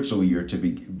spiritual year to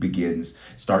begins,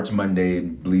 starts Monday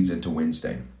and bleeds into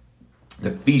Wednesday. The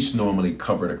feast normally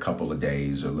covered a couple of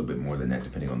days or a little bit more than that,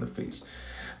 depending on the feast.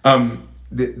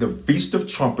 The Feast of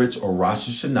Trumpets, or Rosh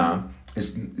Hashanah,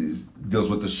 deals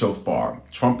with the shofar.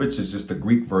 Trumpets is just the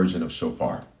Greek version of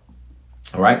shofar.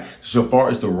 All right. Shofar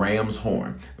is the ram's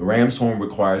horn. The ram's horn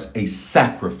requires a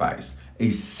sacrifice.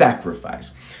 And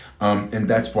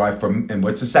that's why and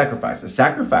what's a sacrifice? A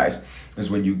sacrifice is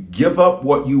when you give up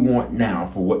what you want now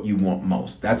for what you want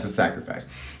most. That's a sacrifice.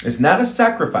 It's not a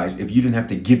sacrifice if you didn't have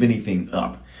to give anything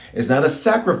up. It's not a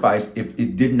sacrifice if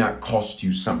it did not cost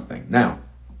you something. Now,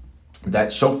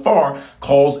 that shofar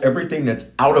calls everything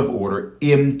that's out of order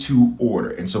into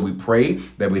order. And so we pray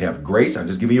that we'd have grace. I'm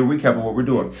just giving you a recap of what we're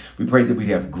doing. We pray that we'd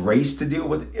have grace to deal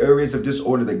with areas of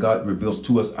disorder that God reveals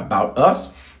to us about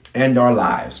us and our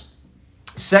lives.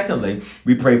 Secondly,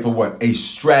 we pray for what? A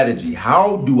strategy.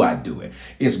 How do I do it?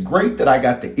 It's great that I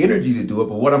got the energy to do it,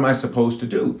 but what am I supposed to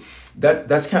do?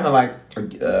 That's kind of like,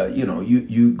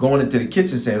 you going into the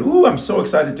kitchen saying, ooh, I'm so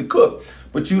excited to cook,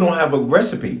 but you don't have a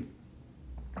recipe.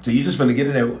 So you're just going to get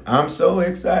in there, I'm so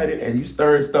excited, and you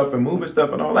stirring stuff and moving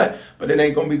stuff and all that, but it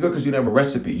ain't going to be good because you don't have a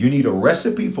recipe. You need a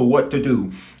recipe for what to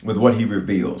do with what he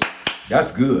reveals.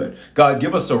 That's good. God,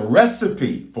 give us a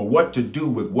recipe for what to do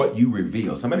with what you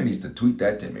reveal. Somebody needs to tweet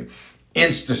that to me.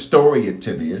 Insta story it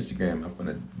to me. Instagram, I'm going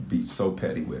to be so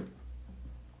petty with.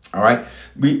 All right.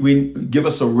 We give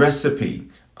us a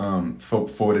recipe for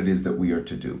what it is that we are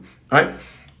to do. All right.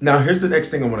 Now, here's the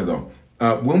next thing I want to go.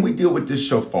 When we deal with this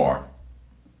shofar,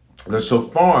 the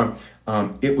shofar,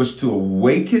 it was to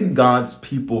awaken God's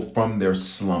people from their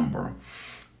slumber.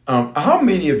 How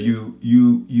many of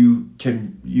you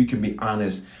can be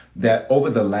honest that over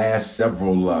the last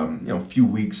several few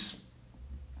weeks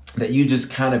that you just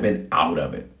kind of been out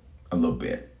of it a little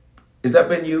bit? Has that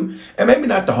been you? And maybe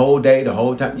not the whole day, the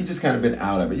whole time. You just kind of been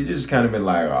out of it. You just kind of been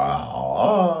like,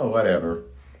 oh, whatever.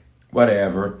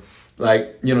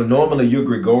 Like, normally you're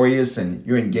gregarious and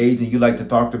you're engaged and you like to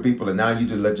talk to people, and now you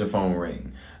just let your phone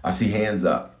ring. I see hands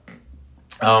up.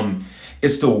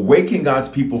 It's to awaken God's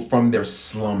people from their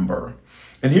slumber.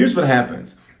 And here's what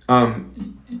happens.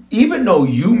 Even though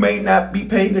you may not be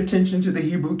paying attention to the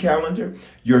Hebrew calendar,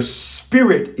 your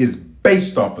spirit is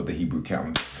based off of the Hebrew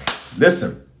calendar.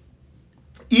 Listen,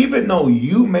 even though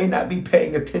you may not be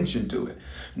paying attention to it,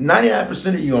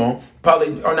 99% of you all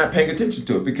probably are not paying attention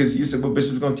to it because you said, well,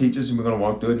 Bishop's going to teach us and we're going to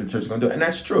walk through it and the church is going to do it. And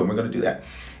that's true. And we're going to do that.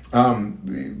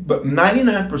 But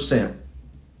 99%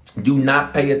 do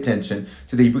not pay attention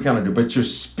to the Hebrew calendar, but your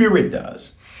spirit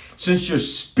does. Since your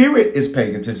spirit is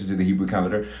paying attention to the Hebrew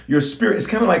calendar, your spirit is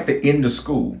kind of like the end of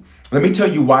school. Let me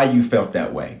tell you why you felt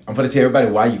that way. I'm going to tell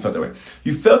everybody why you felt that way.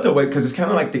 You felt that way because it's kind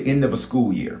of like the end of a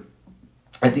school year.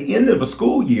 At the end of a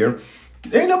school year,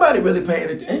 ain't nobody really paying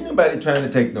attention. Ain't nobody trying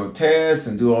to take no tests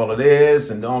and do all of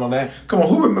this and all of that. Come on,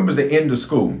 who remembers the end of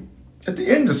school? At the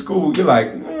end of school, you're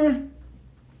like,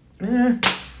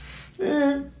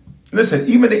 Listen,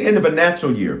 even the end of a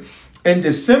natural year. In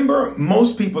December,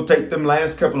 most people take them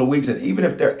last couple of weeks, and even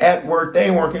if they're at work, they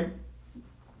ain't working.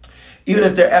 Even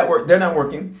if they're at work, they're not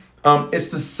working. It's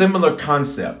the similar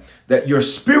concept that your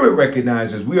spirit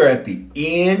recognizes we are at the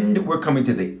end. We're coming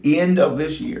to the end of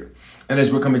this year. And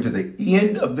as we're coming to the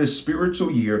end of this spiritual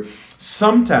year,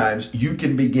 sometimes you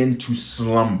can begin to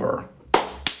slumber.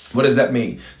 What does that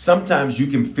mean? Sometimes you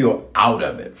can feel out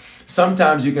of it.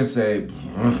 Sometimes you can say,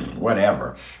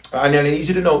 whatever. And I need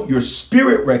you to know your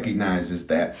spirit recognizes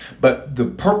that. But the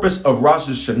purpose of Rosh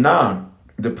Hashanah,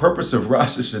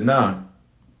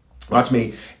 watch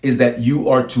me, is that you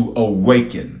are to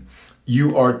awaken.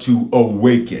 You are to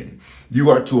awaken. You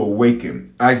are to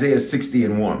awaken. Isaiah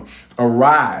 60:1.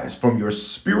 Arise from your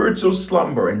spiritual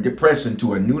slumber and depression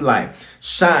to a new light.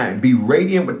 Shine, be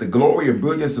radiant with the glory and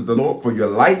brilliance of the Lord, for your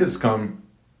light has come,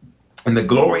 and the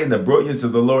glory and the brilliance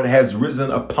of the Lord has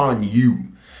risen upon you.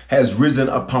 Has risen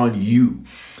upon you.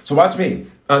 So watch me.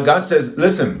 God says,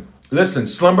 listen,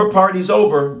 slumber party's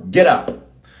over, get up.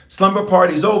 Slumber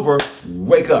party's over,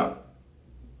 wake up.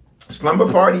 Slumber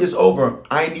party is over,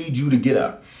 I need you to get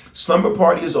up. Slumber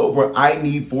party is over, I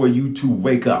need for you to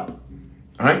wake up.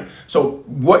 All right? So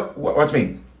what's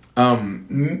me?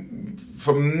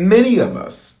 For many of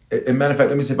us, as a matter of fact,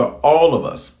 let me say for all of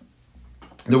us,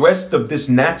 the rest of this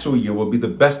natural year will be the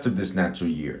best of this natural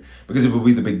year because it will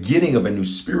be the beginning of a new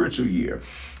spiritual year.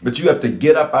 But you have to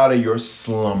get up out of your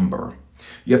slumber.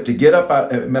 You have to get up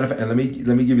out. Matter of fact, and let me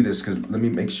give you this because let me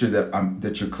make sure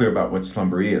that you're clear about what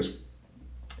slumber is.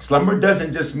 Slumber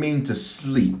doesn't just mean to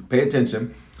sleep. Pay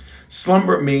attention.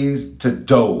 Slumber means to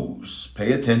doze.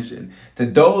 Pay attention. To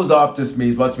doze off just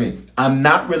means what's mean? I'm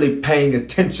not really paying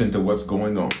attention to what's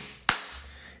going on.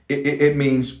 It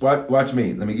means, watch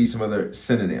me. Let me give you some other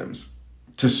synonyms.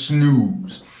 To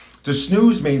snooze. To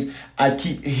snooze means I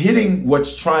keep hitting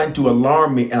what's trying to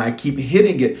alarm me and I keep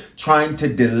hitting it, trying to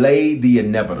delay the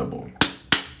inevitable.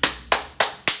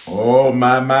 Oh,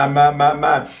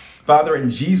 my. Father, in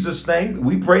Jesus' name,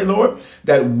 we pray, Lord,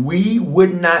 that we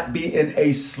would not be in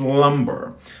a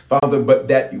slumber, Father, but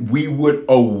that we would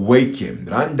awaken.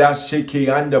 That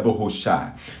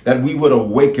we would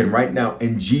awaken right now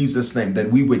in Jesus' name,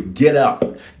 that we would get up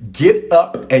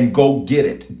and go get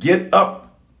it. Get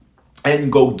up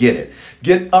and go get it.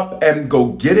 Get up and go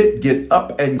get it. Get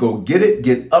up and go get it.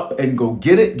 Get up and go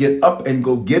get it. Get up and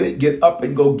go get it. Get up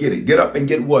and go get it. Get up and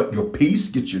get what? Your peace,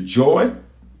 get your joy,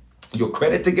 your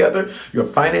credit together, your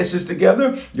finances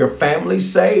together, your family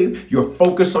saved, your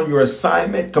focus on your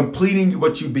assignment, completing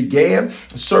what you began,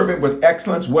 serving with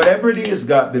excellence, whatever it is,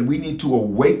 God, that we need to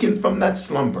awaken from that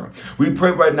slumber. We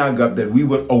pray right now, God, that we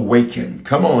would awaken.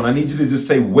 Come on, I need you to just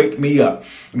say, wake me up,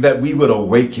 that we would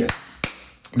awaken.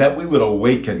 That we would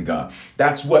awaken, God.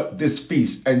 That's what this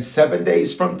feast. And 7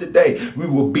 days from today, we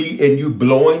will be in you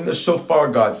blowing the shofar,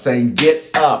 God, saying,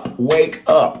 get up, wake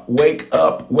up, wake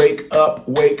up, wake up,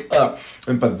 wake up.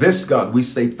 And for this, God, we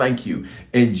say thank you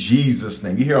in Jesus'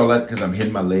 name. You hear all that because I'm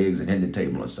hitting my legs and hitting the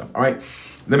table and stuff. All right.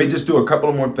 Let me just do a couple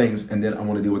of more things, and then I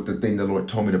want to deal with the thing the Lord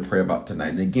told me to pray about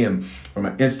tonight. And again, for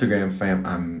my Instagram fam,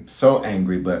 I'm so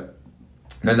angry, but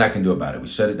nothing I can do about it. We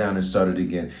shut it down and started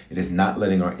again. It is not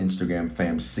letting our Instagram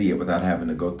fam see it without having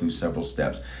to go through several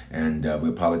steps. And we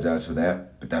apologize for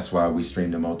that. But that's why we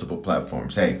stream to multiple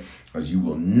platforms. Hey, because you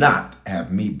will not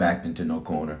have me backed into no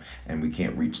corner and we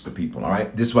can't reach the people. All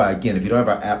right. This is why, again, if you don't have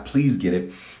our app, please get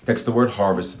it. Text the word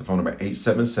harvest to the phone number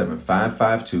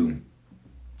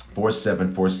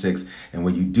 877-552-4746. And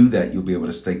when you do that, you'll be able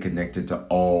to stay connected to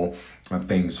all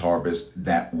things harvest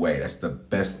that way. That's the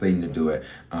best thing to do it.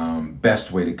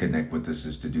 Best way to connect with us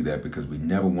is to do that, because we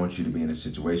never want you to be in a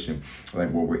situation like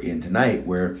what we're in tonight,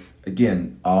 where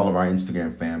again, all of our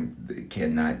Instagram fam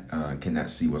cannot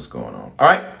see what's going on. All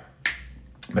right.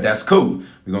 But that's cool.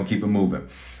 We're going to keep it moving.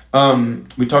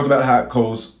 We talked about how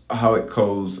it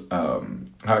calls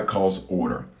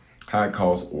order.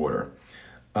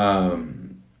 I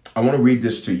want to read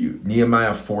this to you.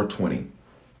 Nehemiah 4:20.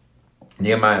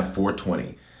 Nehemiah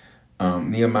 4:20.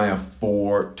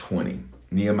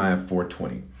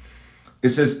 It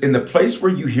says, in the place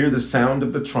where you hear the sound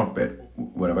of the trumpet,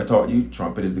 what have I taught you?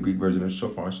 Trumpet is the Greek version of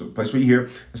shofar. So the place where you hear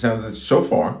the sound of the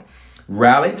shofar,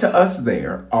 rally to us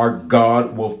there. Our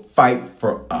God will fight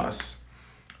for us.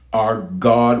 Our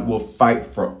God will fight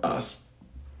for us.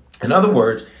 In other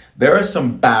words, there are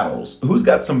some battles. Who's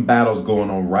got some battles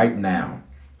going on right now?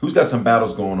 Who's got some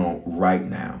battles going on right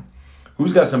now?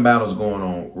 Who's got some battles going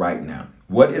on right now?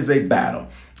 What is a battle?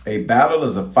 A battle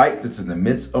is a fight that's in the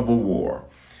midst of a war.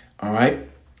 All right?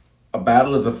 A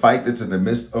battle is a fight that's in the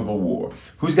midst of a war.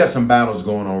 Who's got some battles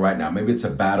going on right now? Maybe it's a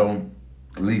battle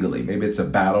legally. Maybe it's a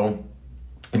battle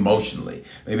emotionally.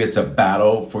 Maybe it's a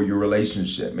battle for your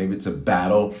relationship. Maybe it's a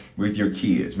battle with your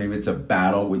kids. Maybe it's a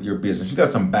battle with your business. You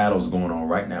got some battles going on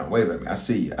right now. Wait a minute. I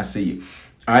see you.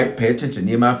 All right, pay attention.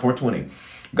 Nehemiah 4:20.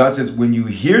 God says, when you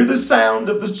hear the sound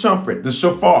of the trumpet, the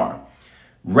shofar,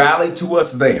 rally to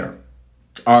us there.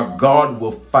 Our God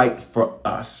will fight for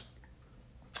us.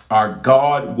 Our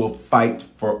God will fight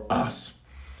for us.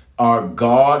 Our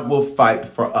God will fight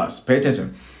for us. Pay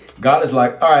attention. God is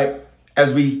like, all right,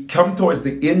 as we come towards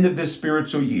the end of this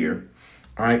spiritual year,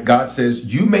 all right, God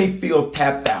says, you may feel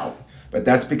tapped out, but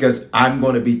that's because I'm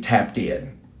going to be tapped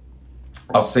in.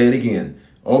 I'll say it again.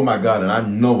 Oh my God, and I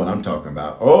know what I'm talking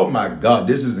about. Oh my God,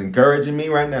 this is encouraging me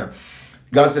right now.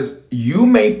 God says, you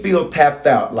may feel tapped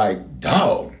out like,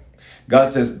 dog.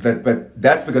 God says, but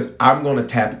that's because I'm going to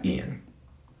tap in.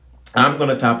 I'm going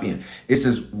to top in. It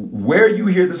says, where you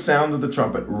hear the sound of the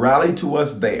trumpet, rally to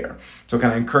us there. So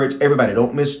can I encourage everybody,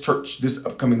 don't miss church this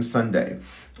upcoming Sunday.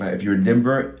 If you're in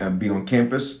Denver, be on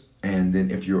campus. And then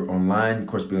if you're online, of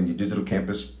course, be on your digital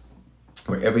campus,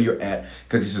 wherever you're at.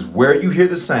 Because he says, where you hear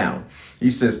the sound, he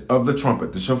says, of the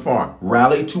trumpet, the shofar,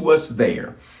 rally to us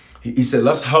there. He said,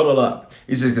 let's huddle up.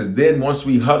 He says, because then once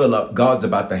we huddle up, God's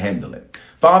about to handle it.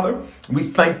 Father, we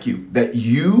thank you that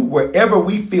you, wherever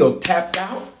we feel tapped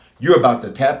out, you're about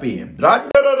to tap in.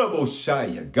 God,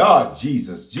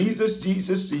 Jesus, Jesus,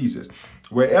 Jesus, Jesus.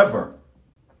 Wherever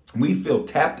we feel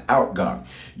tapped out, God,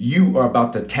 you are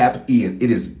about to tap in. It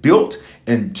is built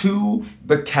into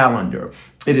the calendar.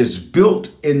 It is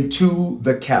built into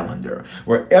the calendar.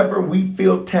 Wherever we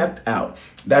feel tapped out,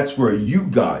 that's where you,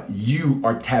 God, you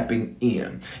are tapping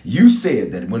in. You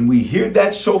said that when we hear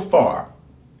that shofar,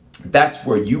 that's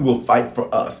where you will fight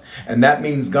for us. And that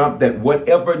means, God, that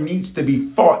whatever needs to be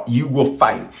fought, you will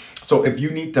fight. So if you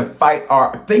need to fight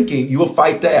our thinking, you'll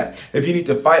fight that. If you need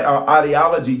to fight our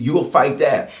ideology, you'll fight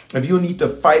that. If you need to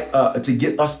fight to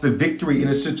get us the victory in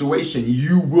a situation,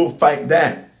 you will fight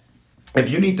that.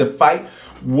 If you need to fight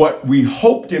what we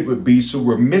hoped it would be, so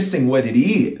we're missing what it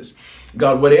is,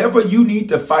 God, whatever you need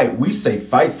to fight, we say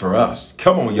fight for us.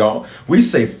 Come on, y'all. We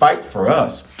say fight for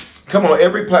us. Come on,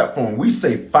 every platform, we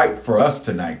say fight for us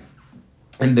tonight.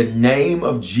 In the name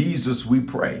of Jesus, we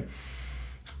pray.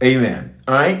 Amen.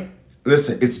 All right.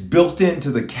 Listen, it's built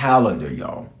into the calendar,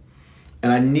 y'all.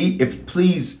 And I need,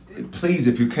 please,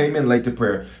 if you came in late to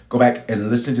prayer, go back and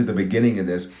listen to the beginning of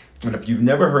this. And if you've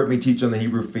never heard me teach on the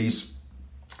Hebrew feast,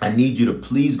 I need you to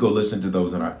please go listen to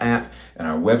those on our app and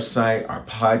our website, our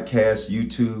podcast,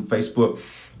 YouTube, Facebook.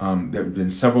 There have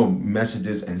been several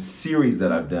messages and series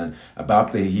that I've done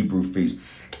about the Hebrew feast,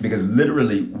 because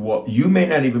literally, you may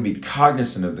not even be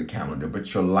cognizant of the calendar,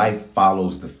 but your life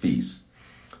follows the feast.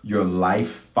 Your life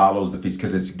follows the feast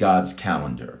because it's God's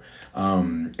calendar.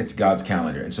 It's God's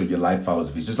calendar. And so your life follows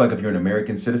the feast. Just like if you're an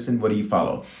American citizen, what do you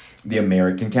follow? The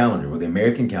American calendar. Well, the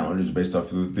American calendar is based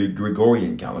off of the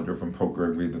Gregorian calendar from Pope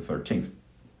Gregory the 13th.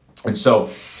 And so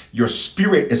your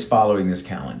spirit is following this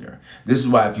calendar. This is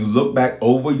why if you look back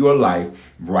over your life,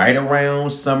 right around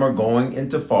summer going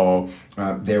into fall,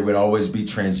 there would always be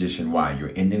transition. Why?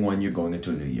 You're ending one year, going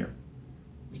into a new year.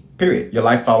 Period. Your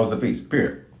life follows the feast.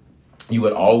 Period. You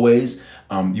would always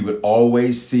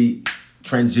see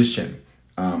transition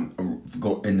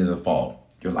go into the fall.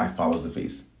 Your life follows the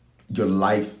feast. Your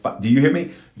life, do you hear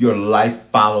me? Your life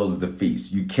follows the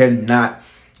feast. You cannot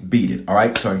beat it. All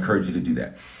right. So I encourage you to do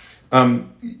that.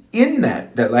 In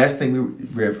that last thing we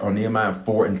read on Nehemiah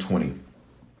 4:20,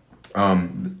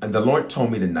 the Lord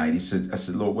told me tonight, I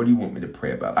said, Lord, what do you want me to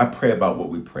pray about? I pray about what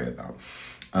we pray about.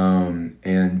 And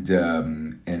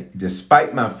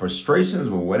despite my frustrations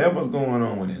with whatever's going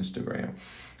on with Instagram,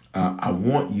 I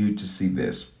want you to see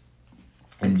this.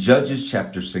 In Judges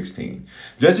chapter 16.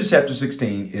 Judges chapter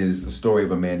 16 is the story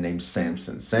of a man named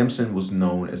Samson. Samson was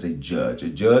known as a judge. A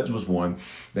judge was one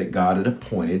that God had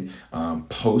appointed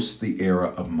post the era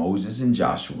of Moses and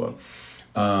Joshua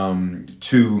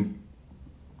to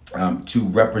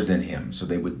represent him. So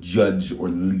they would judge or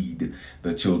lead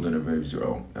the children of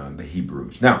Israel, the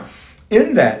Hebrews. Now,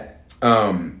 in that,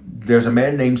 there's a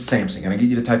man named Samson. Can I get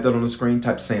you to type that on the screen?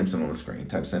 Type Samson on the screen.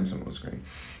 Type Samson on the screen.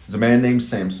 There's a man named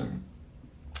Samson.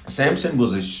 Samson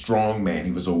was a strong man.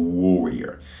 He was a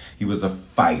warrior. He was a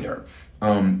fighter.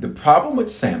 The problem with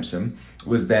Samson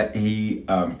was that he,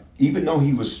 even though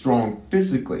he was strong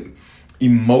physically,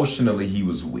 emotionally, he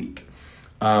was weak.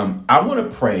 I want to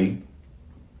pray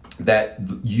that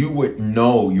you would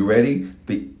know, you ready?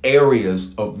 The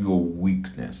areas of your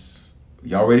weakness.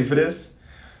 Y'all ready for this?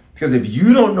 Because if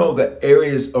you don't know the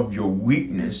areas of your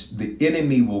weakness, the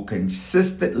enemy will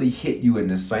consistently hit you in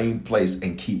the same place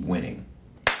and keep winning.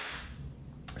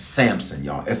 Samson,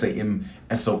 y'all. Samson.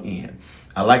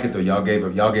 I like it though. Y'all gave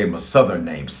him a southern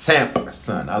name.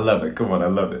 Samson. I love it. Come on, I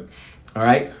love it. All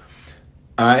right.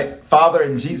 All right. Father,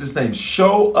 in Jesus' name,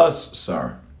 show us,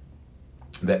 sir,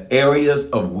 the areas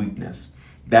of weakness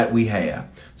that we have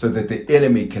so that the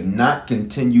enemy cannot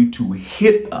continue to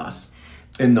hit us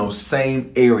in those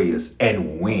same areas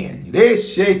and win.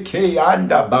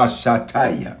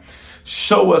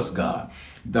 Show us, God,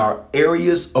 our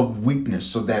areas of weakness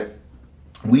so that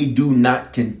we do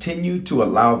not continue to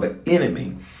allow the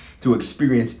enemy to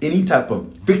experience any type of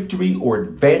victory or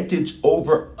advantage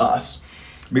over us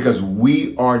because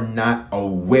we are not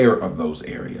aware of those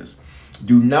areas.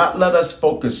 Do not let us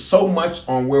focus so much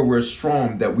on where we're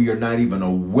strong that we are not even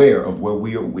aware of where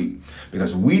we are weak,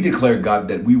 because we declare, God,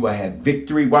 that we will have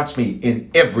victory, watch me, in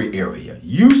every area.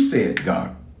 You said,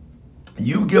 God,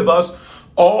 you give us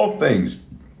all things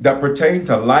that pertain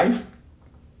to life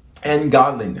and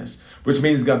godliness, which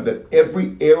means, God, that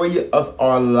every area of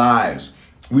our lives,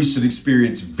 we should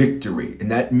experience victory. And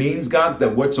that means, God,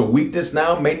 that what's a weakness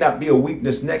now may not be a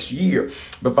weakness next year.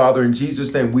 But Father, in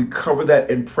Jesus' name, we cover that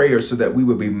in prayer so that we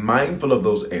would be mindful of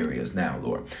those areas now,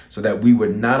 Lord, so that we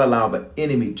would not allow the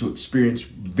enemy to experience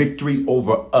victory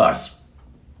over us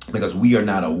because we are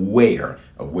not aware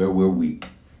of where we're weak.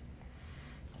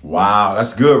 Wow,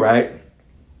 that's good, right?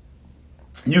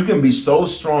 You can be so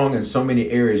strong in so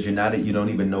many areas, you don't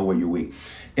even know where you're weak.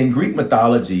 In Greek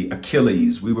mythology,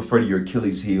 Achilles, we refer to your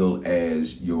Achilles heel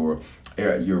as your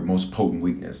most potent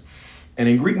weakness. And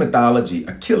in Greek mythology,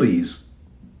 Achilles,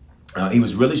 he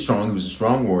was really strong. He was a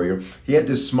strong warrior. He had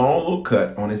this small little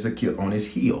cut on his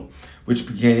heel, which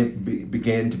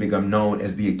began to become known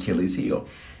as the Achilles heel.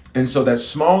 And so that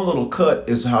small little cut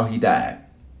is how he died.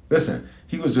 Listen,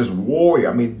 he was this warrior.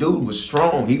 I mean, dude was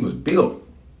strong. He was built.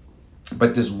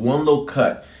 But this one little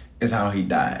cut is how he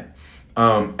died.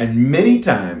 And many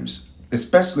times,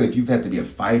 especially if you've had to be a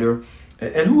fighter,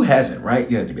 and who hasn't, right?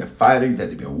 You had to be a fighter, you had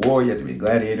to be a warrior, you had to be a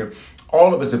gladiator.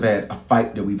 All of us have had a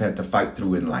fight that we've had to fight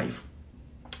through in life.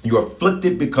 You're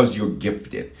afflicted because you're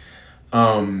gifted.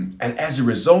 And as a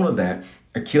result of that,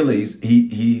 Achilles,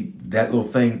 he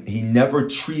never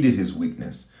treated his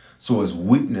weakness. So his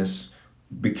weakness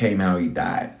became how he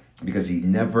died because he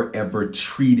never ever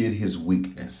treated his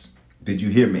weakness. Did you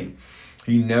hear me?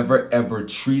 He never ever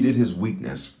treated his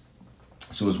weakness.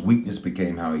 So his weakness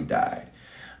became how he died.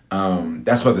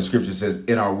 That's why the scripture says,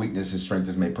 in our weakness, his strength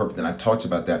is made perfect. And I talked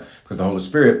about that because the Holy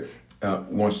Spirit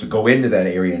wants to go into that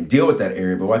area and deal with that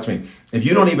area. But watch me. If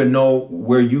you don't even know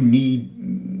where you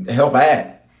need help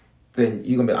at, then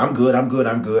you're going to be,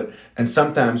 I'm good. And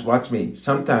sometimes, watch me,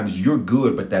 sometimes you're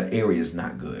good, but that area is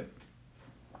not good.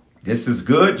 This is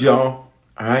good, y'all.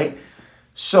 All right.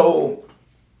 So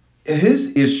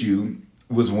his issue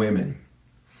was women.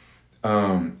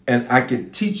 And I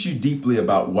could teach you deeply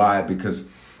about why, because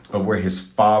of where his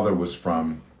father was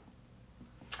from.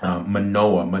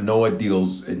 Manoah. Manoah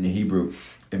deals in Hebrew,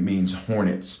 it means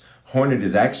hornets. Hornet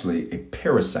is actually a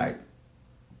parasite.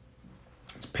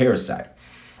 It's a parasite.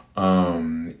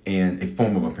 And a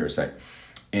form of a parasite.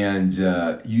 And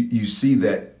you see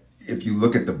that if you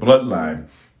look at the bloodline,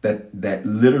 that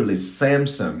literally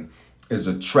Samson is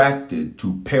attracted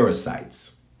to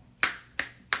parasites.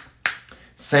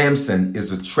 Samson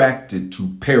is attracted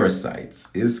to parasites.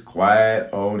 It's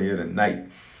quiet on here tonight.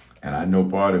 And I know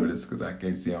part of it is because I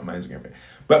can't see on my Instagram.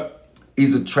 But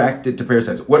he's attracted to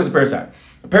parasites. What is a parasite?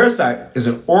 A parasite is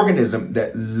an organism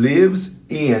that lives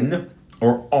in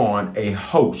or on a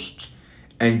host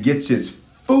and gets its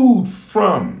food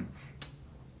from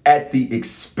at the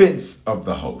expense of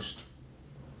the host.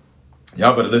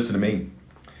 Y'all better listen to me.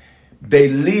 They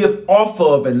live off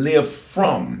of and live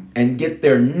from and get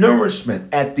their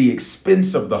nourishment at the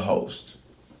expense of the host.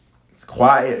 It's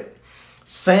quiet.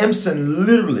 Samson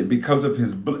literally, because of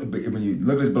his, when you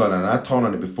look at his blood, and I taught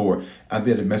on it before, I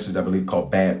did a message I believe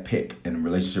called Bad Pick in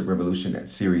Relationship Revolution,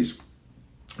 that series.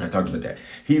 And I talked about that.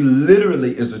 He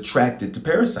literally is attracted to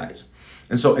parasites.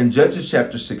 And so in Judges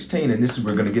chapter 16, and this is,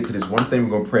 we're going to get to this one thing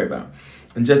we're going to pray about.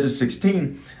 In Judges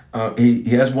 16, he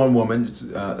has one woman, it's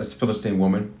a Philistine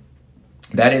woman.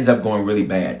 That ends up going really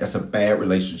bad. That's a bad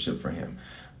relationship for him.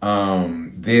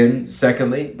 Then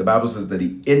secondly, the Bible says that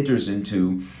he enters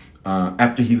into,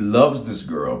 after he loves this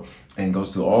girl and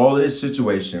goes through all of this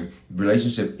situation, the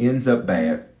relationship ends up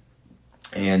bad.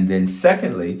 And then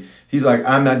secondly, he's like,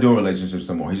 I'm not doing relationships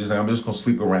no more. He's just like, I'm just going to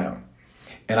sleep around.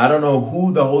 And I don't know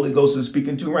who the Holy Ghost is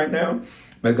speaking to right now,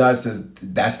 but God says,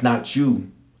 that's not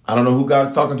you. I don't know who God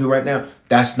is talking to right now.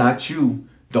 That's not you.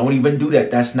 Don't even do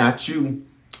that. That's not you.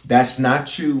 That's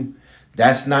not you.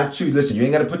 That's not you. Listen, you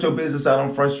ain't got to put your business out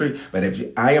on Front Street. But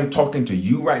I am talking to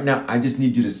you right now, I just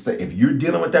need you to say, if you're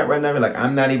dealing with that right now, you're like,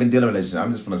 I'm not even dealing with relationship.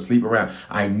 I'm just going to sleep around.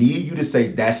 I need you to say,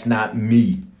 that's not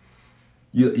me.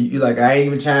 You're like, I ain't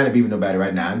even trying to be with nobody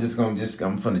right now. I'm going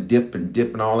to dip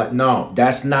and all that. No,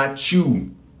 that's not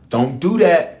you. Don't do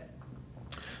that.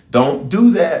 Don't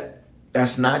do that.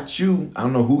 That's not you. I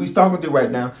don't know who he's talking to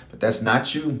right now, but that's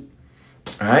not you.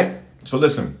 All right. So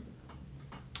listen.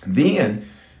 Then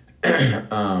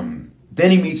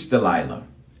he meets Delilah.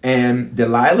 And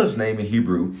Delilah's name in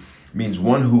Hebrew means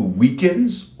one who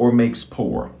weakens or makes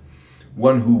poor.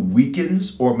 One who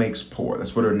weakens or makes poor.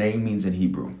 That's what her name means in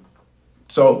Hebrew.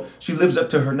 So she lives up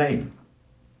to her name.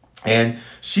 And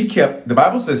the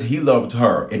Bible says he loved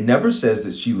her. It never says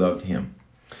that she loved him.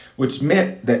 Which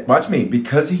meant that, watch me,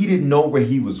 because he didn't know where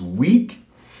he was weak,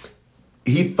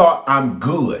 he thought I'm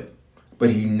good. But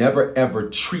he never ever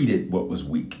treated what was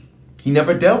weak. He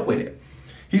never dealt with it.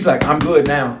 He's like, I'm good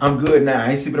now. I'm good now.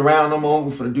 I ain't sleeping around no more.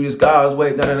 We're going to do this God's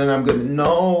way. I'm good.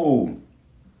 No.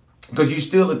 Because you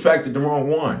still attracted the wrong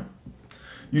one.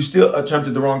 You still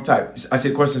attracted the wrong type. I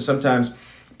say question, sometimes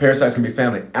parasites can be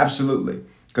family. Absolutely.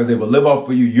 Because they will live off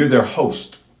of you. You're their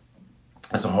host.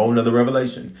 That's a whole nother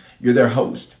revelation. You're their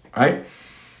host. Right?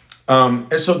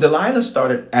 And so Delilah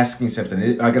started asking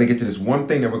something. I got to get to this one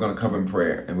thing that we're going to cover in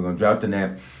prayer. And we're going to drop the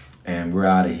nap. And we're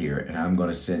out of here. And I'm going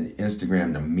to send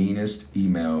Instagram the meanest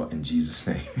email in Jesus'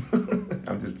 name.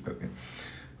 I'm just joking.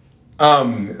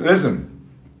 Listen.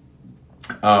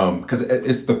 Because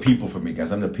it's the people for me,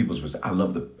 guys. I'm the people's person. I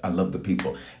love the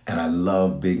people, and I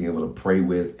love being able to pray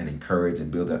with and encourage and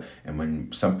build up. And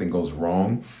when something goes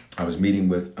wrong, I was meeting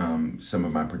with some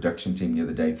of my production team the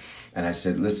other day, and I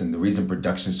said, "Listen, the reason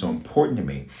production is so important to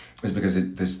me is because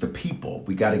it's the people.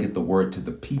 We got to get the word to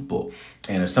the people.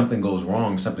 And if something goes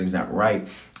wrong, something's not right,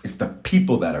 it's the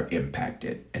people that are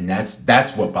impacted, and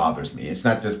that's what bothers me. It's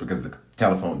not just because the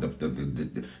telephone,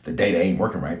 the data ain't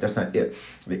working right. That's not it.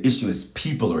 The issue is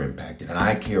people are impacted, and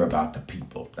I care about the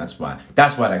people. That's why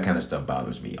that kind of stuff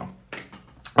bothers me, y'all.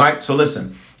 All right, so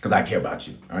listen, because I care about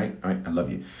you. All right, I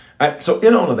love you. All right, so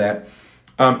in all of that,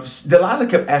 Delilah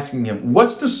kept asking him,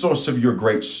 "What's the source of your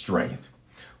great strength?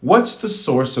 What's the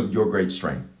source of your great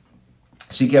strength?"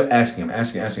 She kept asking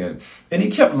him, and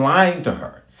he kept lying to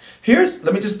her.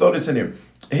 Let me just throw this in here.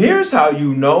 Here's how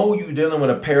you know you're dealing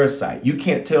with a parasite. You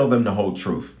can't tell them the whole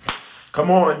truth.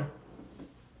 Come on.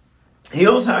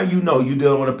 Here's how you know you're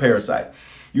dealing with a parasite.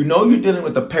 You know you're dealing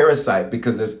with a parasite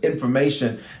because there's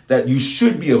information that you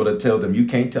should be able to tell them. You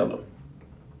can't tell them.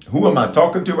 Who am I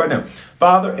talking to right now?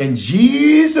 Father, in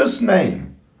Jesus'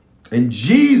 name,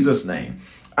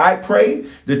 I pray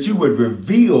that you would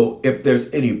reveal if there's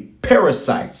any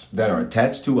parasites that are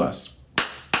attached to us.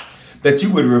 That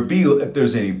you would reveal if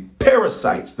there's any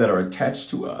parasites that are attached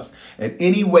to us in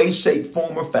any way, shape,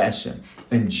 form, or fashion.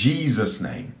 In Jesus'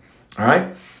 name. All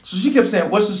right? So she kept saying,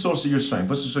 "What's the source of your strength?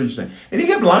 What's the source of your strength?" And he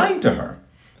kept lying to her.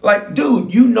 Like,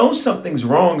 dude, you know something's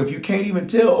wrong if you can't even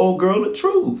tell old girl the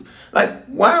truth. Like,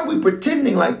 why are we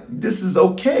pretending like this is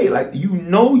okay? Like, you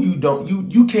know you don't.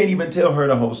 You can't even tell her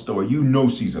the whole story. You know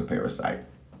she's a parasite.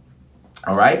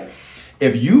 All right?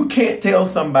 If you can't tell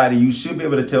somebody you should be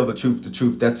able to tell the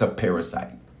truth, that's a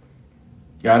parasite.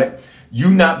 Got it? You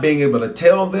not being able to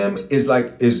tell them is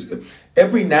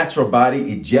every natural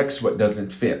body ejects what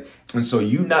doesn't fit. And so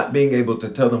you not being able to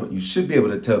tell them what you should be able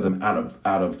to tell them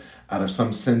out of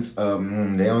some sense of, I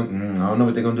don't know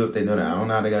what they're going to do if they know that. I don't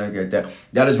know how they're going to get that.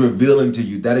 That is revealing to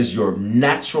you. That is your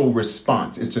natural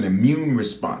response. It's an immune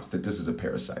response that this is a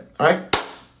parasite. All right?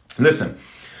 Listen.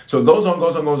 So it goes on.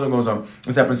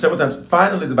 It's happened several times.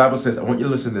 Finally, the Bible says, I want you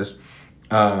to listen to this.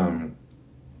 And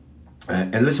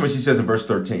listen what she says in verse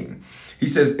 13. He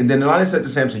says, and then Delilah said to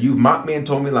Samson, "You've mocked me and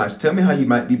told me lies. Tell me how you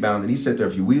might be bound." And he said to her,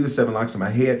 "If you weave the 7 locks of my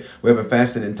head, we have been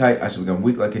fasted and tight, I shall become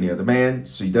weak like any other man."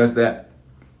 So he does that.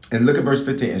 And look at verse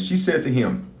 15. And she said to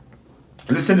him,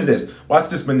 listen to this. Watch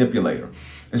this manipulator.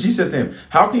 And she says to him,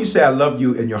 "How can you say I love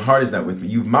you and your heart is not with me?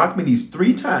 You've mocked me these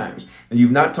 3 times, and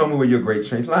you've not told me where your great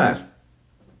strength lies."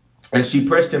 And she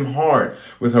pressed him hard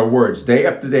with her words day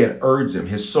after day and urged him.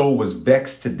 His soul was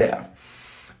vexed to death.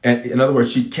 And in other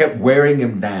words, she kept wearing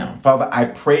him down. Father, I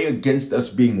pray against us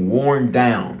being worn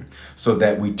down so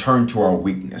that we turn to our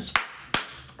weakness.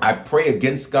 I pray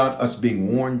against God, us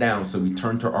being worn down so we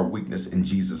turn to our weakness in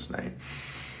Jesus' name.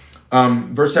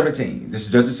 Verse 17, this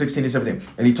is Judges 16 and 17.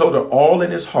 And he told her all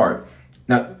in his heart.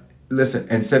 Now, listen,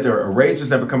 and said to her, "A razor's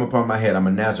never come upon my head. I'm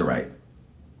a Nazarite.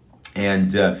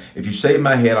 And if you shave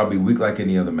my head, I'll be weak like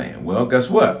any other man." Well, guess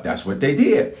what? That's what they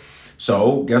did.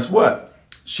 So guess what?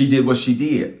 She did what she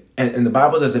did. And the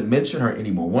Bible doesn't mention her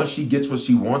anymore. Once she gets what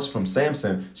she wants from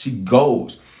Samson, she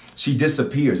goes. She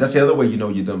disappears. That's the other way you know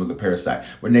you're done with a parasite.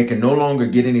 When they can no longer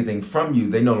get anything from you,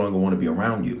 they no longer want to be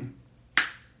around you.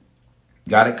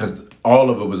 Got it? Because all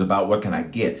of it was about what can I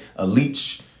get? A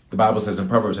leech, the Bible says in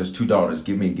Proverbs, has 2 daughters.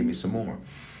 Give me some more.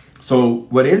 So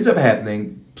what ends up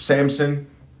happening, Samson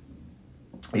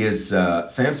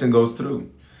goes through.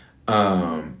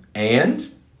 And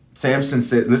Samson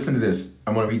said, listen to this.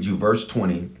 I want to read you verse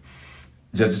 20,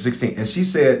 Judges 16. And she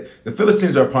said, "The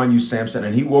Philistines are upon you, Samson."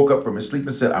 And he woke up from his sleep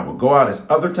and said, "I will go out as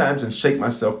other times and shake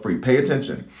myself free." Pay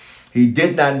attention. He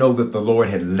did not know that the Lord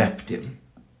had left him.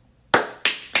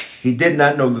 He did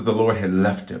not know that the Lord had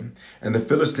left him. And the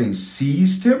Philistines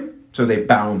seized him, so they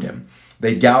bound him.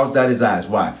 They gouged out his eyes.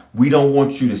 Why? We don't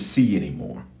want you to see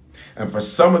anymore. And for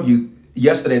some of you,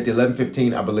 yesterday at the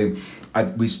 11:15, I believe,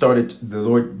 the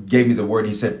Lord gave me the word.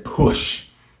 He said, push.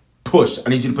 Push. I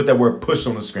need you to put that word push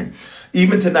on the screen.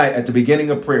 Even tonight at the beginning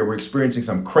of prayer, we're experiencing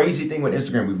some crazy thing with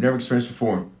Instagram we've never experienced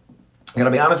before. And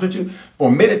I'll be honest with you, for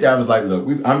a minute there, I was like, look,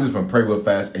 I'm just going to pray real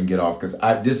fast and get off because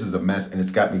this is a mess and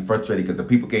it's got me frustrated because the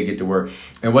people can't get to work.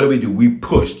 And what do? We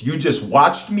pushed. You just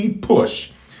watched me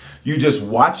push. You just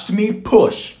watched me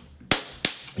push.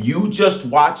 You just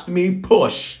watched me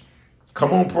push.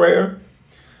 Come on, prayer.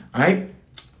 All right?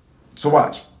 So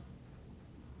watch.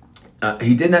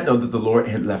 He did not know that the Lord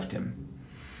had left him.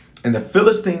 And the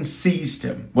Philistines seized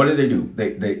him. What did they do?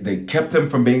 They kept him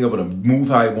from being able to move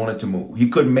how he wanted to move. He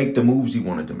couldn't make the moves he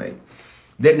wanted to make.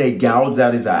 Then they gouged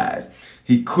out his eyes.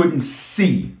 He couldn't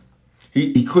see.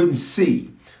 He couldn't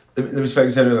see. Let me say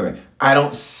it another way. I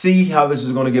don't see how this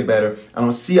is going to get better. I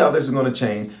don't see how this is going to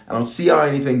change. I don't see how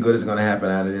anything good is going to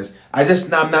happen out of this.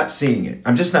 I'm not seeing it.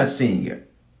 I'm just not seeing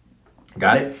it.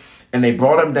 Got it? And they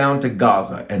brought him down to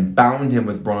Gaza and bound him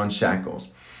with bronze shackles.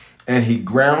 And he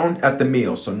ground at the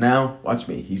mill. So now, watch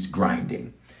me. He's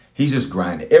grinding. He's just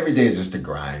grinding. Every day is just a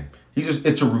grind.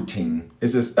 It's a routine.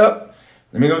 It's just up.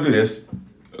 Let me go do this.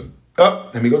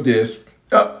 Up. Let me go do this.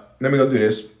 Up. Let me go do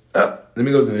this. Up. Let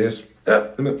me go do this.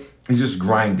 Up. He's just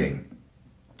grinding.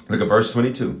 Look at verse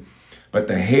 22. But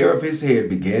the hair of his head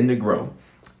began to grow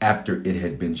after it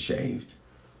had been shaved.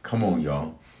 Come on,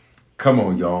 y'all. Come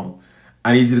on, y'all.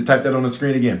 I need you to type that on the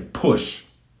screen again. Push.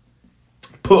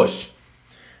 Push.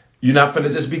 You're not going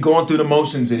to just be going through the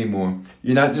motions anymore.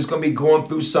 You're not just going to be going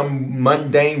through some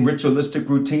mundane, ritualistic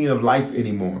routine of life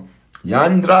anymore.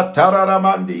 Yandra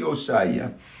tararamandi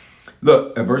oshaya.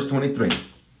 Look at verse 23.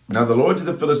 Now the lords of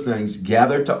the Philistines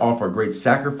gathered to offer a great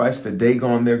sacrifice to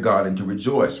Dagon their god and to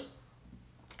rejoice.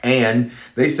 And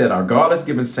they said, our God has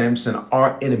given Samson,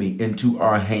 our enemy, into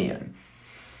our hand.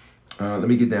 Let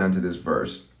me get down to this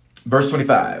verse. Verse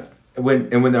 25.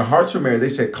 When their hearts were merry, they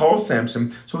said, call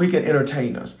Samson so he can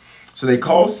entertain us. So they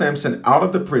called Samson out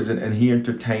of the prison and he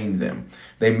entertained them.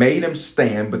 They made him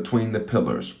stand between the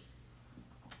pillars.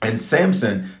 And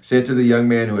Samson said to the young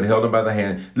man who had held him by the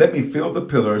hand, let me feel the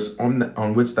pillars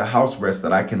on which the house rests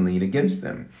that I can lean against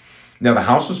them. Now the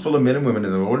house was full of men and women,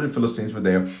 and the Lord of the Philistines were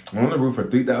there. On the roof were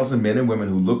 3,000 men and women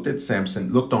who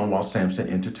looked on while Samson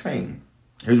entertained.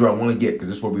 Here's where I want to get, because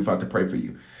this is where we've had to pray for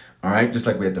you. All right, just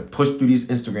like we had to push through these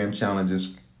Instagram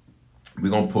challenges, we're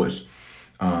going to push.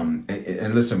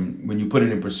 And listen, when you put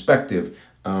it in perspective,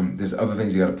 there's other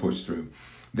things you got to push through.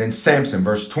 Then Samson,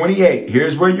 verse 28,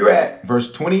 here's where you're at.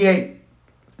 Verse 28.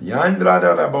 Then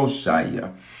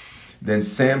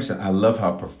Samson, I love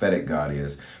how prophetic God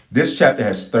is. This chapter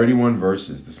has 31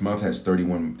 verses. This month has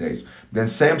 31 days. Then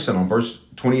Samson, on verse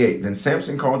 28, then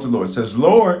Samson called to the Lord, says,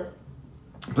 Lord,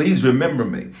 please remember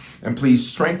me and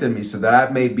please strengthen me so that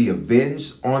I may be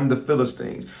avenged on the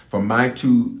Philistines for my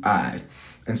 2 eyes.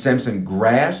 And Samson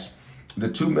grasped the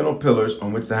 2 middle pillars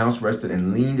on which the house rested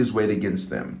and leaned his weight against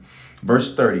them.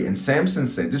 Verse 30, and Samson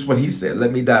said, this is what he said,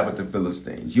 let me die with the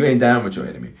Philistines. You ain't dying with your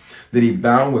enemy. Then he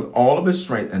bound with all of his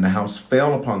strength, and the house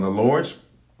fell upon the lords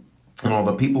and all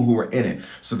the people who were in it.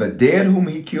 So the dead whom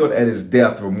he killed at his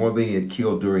death were more than he had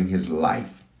killed during his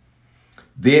life.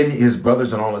 Then his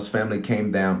brothers and all his family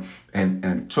came down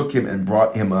and took him and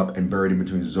brought him up and buried him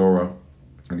between Zorah.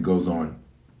 And it goes on.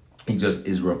 He judged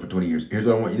Israel for 20 years. Here's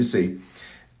what I want you to see.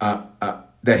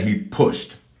 That he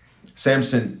pushed.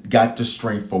 Samson got the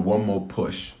strength for one more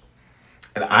push.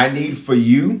 And I need for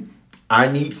you,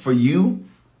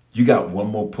 you got one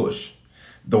more push.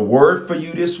 The word for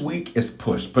you this week is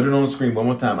push. Put it on the screen one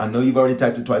more time. I know you've already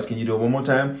typed it twice. Can you do it one more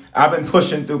time? I've been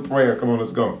pushing through prayer. Come on,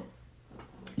 let's go.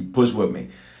 You push with me.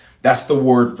 That's the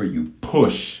word for you.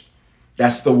 Push.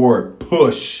 That's the word.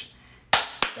 Push.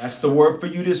 That's the word for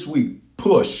you this week.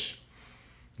 Push.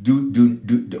 Do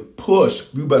push.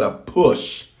 You better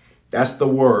push. That's the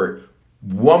word.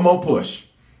 One more push.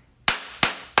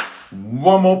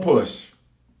 One more push.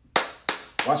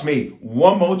 Watch me.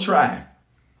 One more try.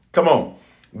 Come on.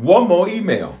 One more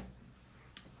email.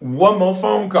 One more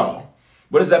phone call.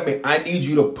 What does that mean? I need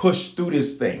you to push through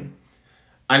this thing.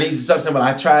 I need you to stop saying, but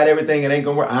I tried everything. It ain't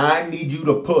going to work. I need you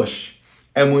to push.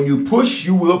 And when you push,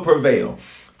 you will prevail.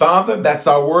 Father, that's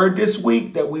our word this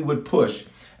week, that we would push.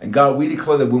 And God, we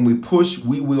declare that when we push,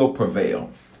 we will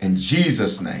prevail. In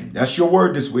Jesus' name. That's your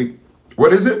word this week.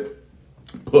 What is it?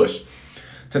 Push.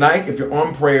 Tonight, if you're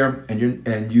on prayer and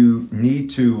you need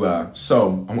to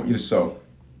sow, I want you to sow.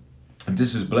 If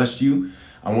this has blessed you,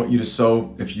 I want you to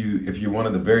sow. If you're one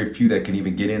of the very few that can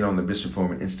even get in on the Bishop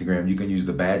Foreman Instagram, you can use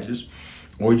the badges.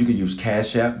 Or you can use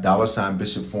Cash App, $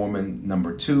 Bishop Foreman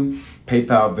 2,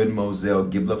 PayPal, Venmo, Zelle,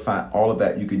 Givelify, all of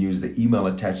that. You can use the email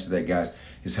attached to that, guys.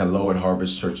 It's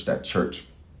hello@harvestchurch.church.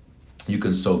 You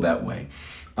can sow that way.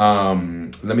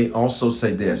 Let me also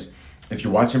say this. If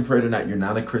you're watching prayer tonight, you're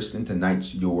not a Christian,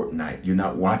 tonight's your night. You're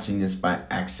not watching this by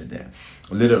accident.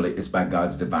 Literally, it's by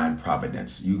God's divine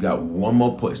providence. You got one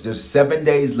more push. There's 7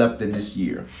 days left in this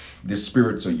year, this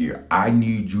spiritual year. I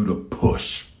need you to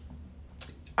push.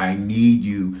 I need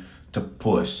you to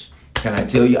push. Can I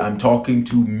tell you, I'm talking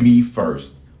to me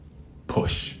first.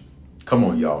 Push. Come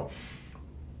on, y'all.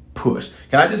 Push.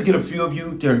 Can I just get a few of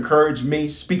you to encourage me,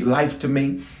 speak life to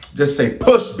me? Just say,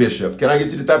 push, Bishop. Can I get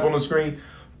you to type on the screen?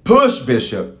 Push,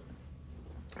 Bishop.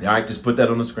 All right, just put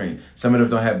that on the screen. Some of them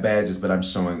don't have badges, but I'm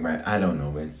showing, right? I don't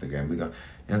know, Instagram. We're gonna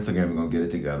get it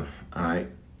together. All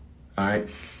right.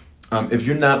 If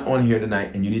you're not on here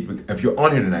tonight and if you're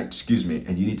on here tonight, excuse me,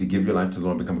 and you need to give your life to the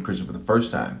Lord and become a Christian for the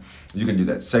first time, you can do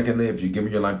that. Secondly, if you're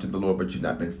giving your life to the Lord, but you've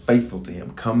not been faithful to him,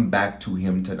 come back to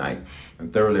him tonight.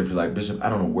 And thirdly, if you're like, Bishop, I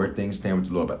don't know where things stand with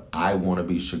the Lord, but I want to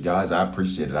be sure. Guys, I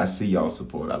appreciate it. I see y'all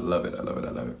support. I love it.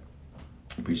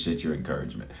 Appreciate your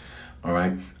encouragement. All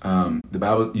right. The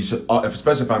Bible, you should,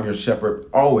 especially if I'm your shepherd,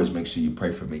 always make sure you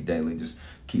pray for me daily. Just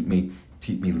keep me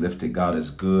lifted. God is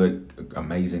good.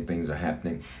 Amazing things are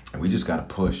happening. And we just got to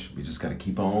push. We just got to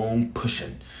keep on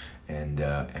pushing, and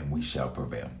we shall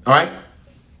prevail. All right.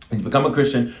 When you become a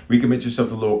Christian, recommit yourself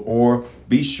to the Lord, or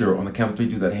be sure on the count of 3,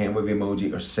 do that hand wave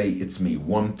emoji or say it's me.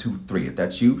 1, 2, 3. If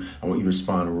that's you, I want you to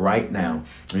respond right now.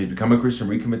 When you become a Christian,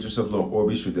 recommit yourself to the Lord, or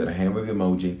be sure to do that hand wave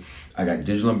emoji. I got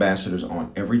digital ambassadors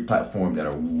on every platform that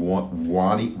are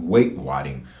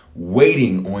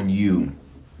waiting on you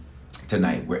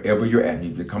tonight, wherever you're at.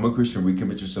 When you become a Christian,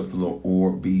 recommit yourself to the Lord,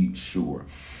 or be sure.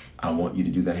 I want you to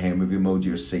do that hand wave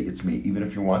emoji or say it's me. Even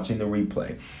if you're watching the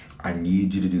replay, I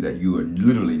need you to do that. You are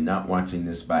literally not watching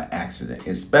this by accident,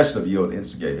 especially if you're on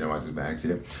Instagram. You're not watching it by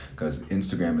accident, because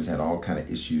Instagram has had all kind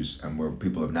of issues where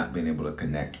people have not been able to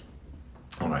connect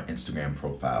on our Instagram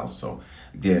profiles. So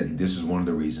again, this is one of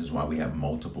the reasons why we have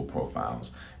multiple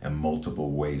profiles and multiple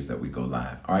ways that we go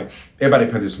live. All right, everybody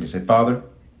pray this with me. Say, Father,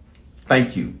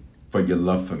 thank you for your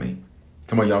love for me.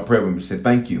 Come on, y'all, pray with me. Say,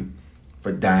 thank you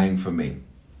for dying for me.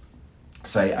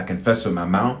 Say, I confess with my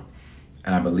mouth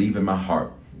and I believe in my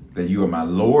heart that you are my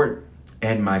Lord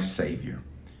and my Savior.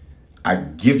 I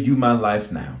give you my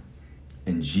life now.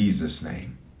 In Jesus'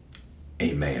 name,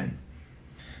 amen.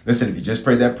 Listen, if you just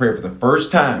prayed that prayer for the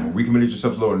first time and recommitted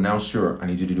yourself to the Lord, now sure, I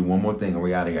need you to do one more thing and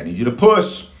we're out of here. I need you to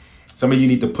push. Some of you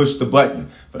need to push the button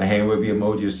for the hand wave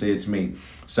emoji or say it's me.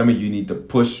 Some of you need to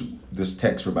push this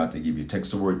text we're about to give you.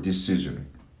 Text the word decision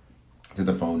to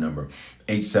the phone number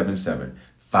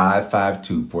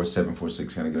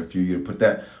 877-552-4746. Can I get a few of you to put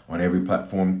that on every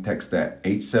platform? Text that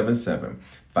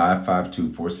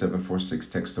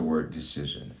 877-552-4746. Text the word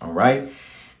decision. All right.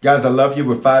 Guys, I love you.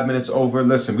 We're 5 minutes over.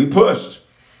 Listen, we pushed.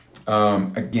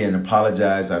 Again,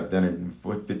 apologize. I've done it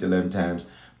 50, 11 times.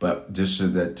 But just so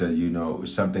that you know,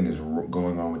 something is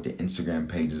going on with the Instagram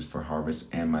pages for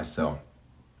Harvest and myself,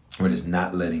 where it is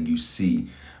not letting you see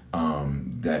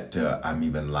that I'm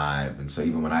even live. And so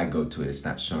even when I go to it, it's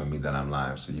not showing me that I'm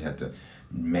live. So you have to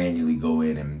manually go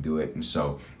in and do it. And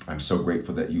so I'm so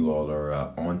grateful that you all are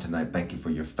on tonight. Thank you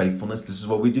for your faithfulness. This is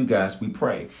what we do, guys. We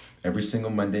pray every single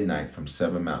Monday night from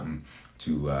 7 Mountain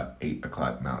to 8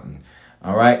 o'clock Mountain.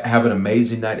 All right. Have an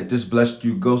amazing night. If this blessed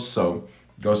you, go sow.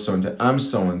 Go sow into I'm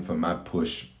sowing for my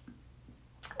push.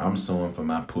 I'm sowing for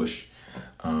my push.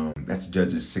 That's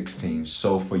Judges 16.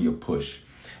 Sow for your push.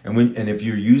 And if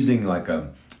you're using like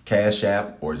a Cash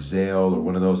App or Zelle or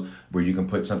one of those where you can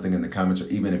put something in the comments, or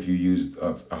even if you use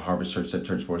a Harvest Church, that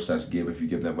church/give, if you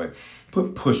give that way,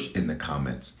 put push in the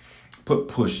comments. Put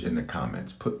push in the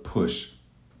comments. Put push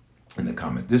in the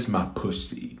comments. This is my push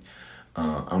seed.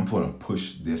 I'm going to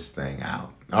push this thing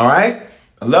out. All right?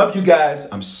 I love you guys.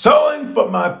 I'm sowing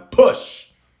for my push.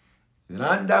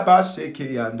 Tomorrow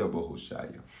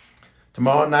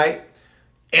night,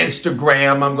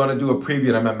 Instagram, I'm going to do a preview.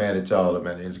 And I'm not mad at y'all. I'm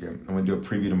at Instagram. I'm going to do a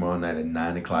preview tomorrow night at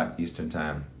 9 o'clock Eastern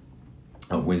time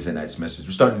of Wednesday night's message.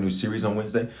 We're starting a new series on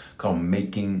Wednesday called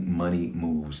Making Money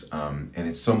Moves. And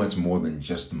it's so much more than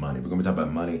just money. We're going to be talking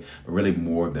about money, but really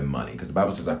more than money. Because the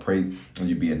Bible says, I pray that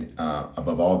you be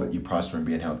above all that you prosper and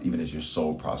be in health, even as your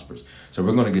soul prospers. So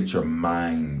we're going to get your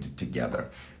mind together.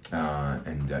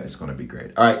 And it's going to be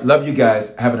great. All right. Love you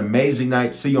guys. Have an amazing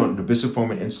night. See you on the Bishop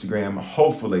Foreman Instagram.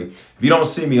 Hopefully, if you don't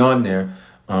see me on there,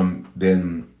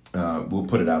 then we'll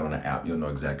put it out on the app. You'll know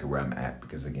exactly where I'm at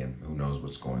because, again, who knows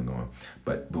what's going on.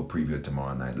 But we'll preview it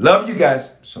tomorrow night. Love you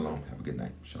guys. Shalom. Have a good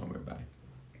night. Shalom, everybody.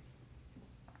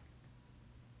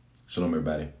 Shalom,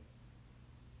 everybody.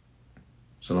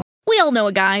 all know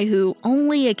a guy who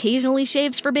only occasionally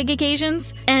shaves for big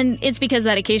occasions, and it's because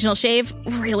that occasional shave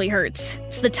really hurts.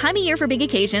 It's the time of year for big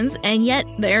occasions, and yet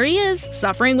there he is,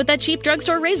 suffering with that cheap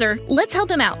drugstore razor. Let's help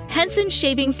him out. Henson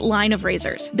Shaving's line of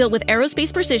razors, built with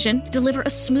aerospace precision, deliver a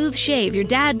smooth shave your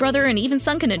dad, brother, and even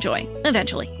son can enjoy,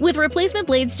 eventually. With replacement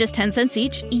blades just 10 cents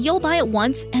each, you'll buy it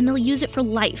once and they'll use it for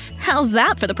life. How's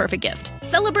that for the perfect gift?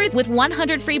 Celebrate with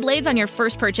 100 free blades on your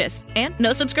first purchase, and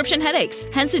no subscription headaches.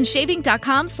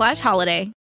 HensonShaving.com/holiday.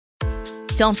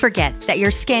 Don't forget that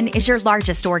your skin is your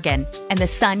largest organ, and the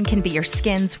sun can be your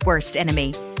skin's worst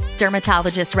enemy.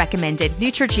 Dermatologist-recommended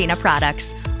Neutrogena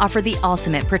products offer the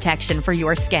ultimate protection for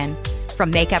your skin.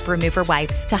 From makeup remover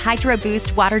wipes to Hydro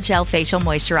Boost Water Gel Facial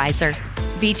Moisturizer,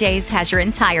 BJ's has your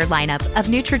entire lineup of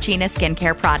Neutrogena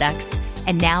skincare products.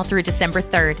 And now through December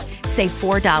 3rd, save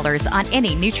 $4 on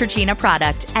any Neutrogena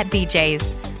product at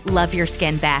BJ's. Love your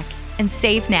skin back and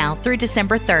save now through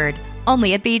December 3rd,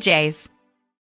 only at BJ's.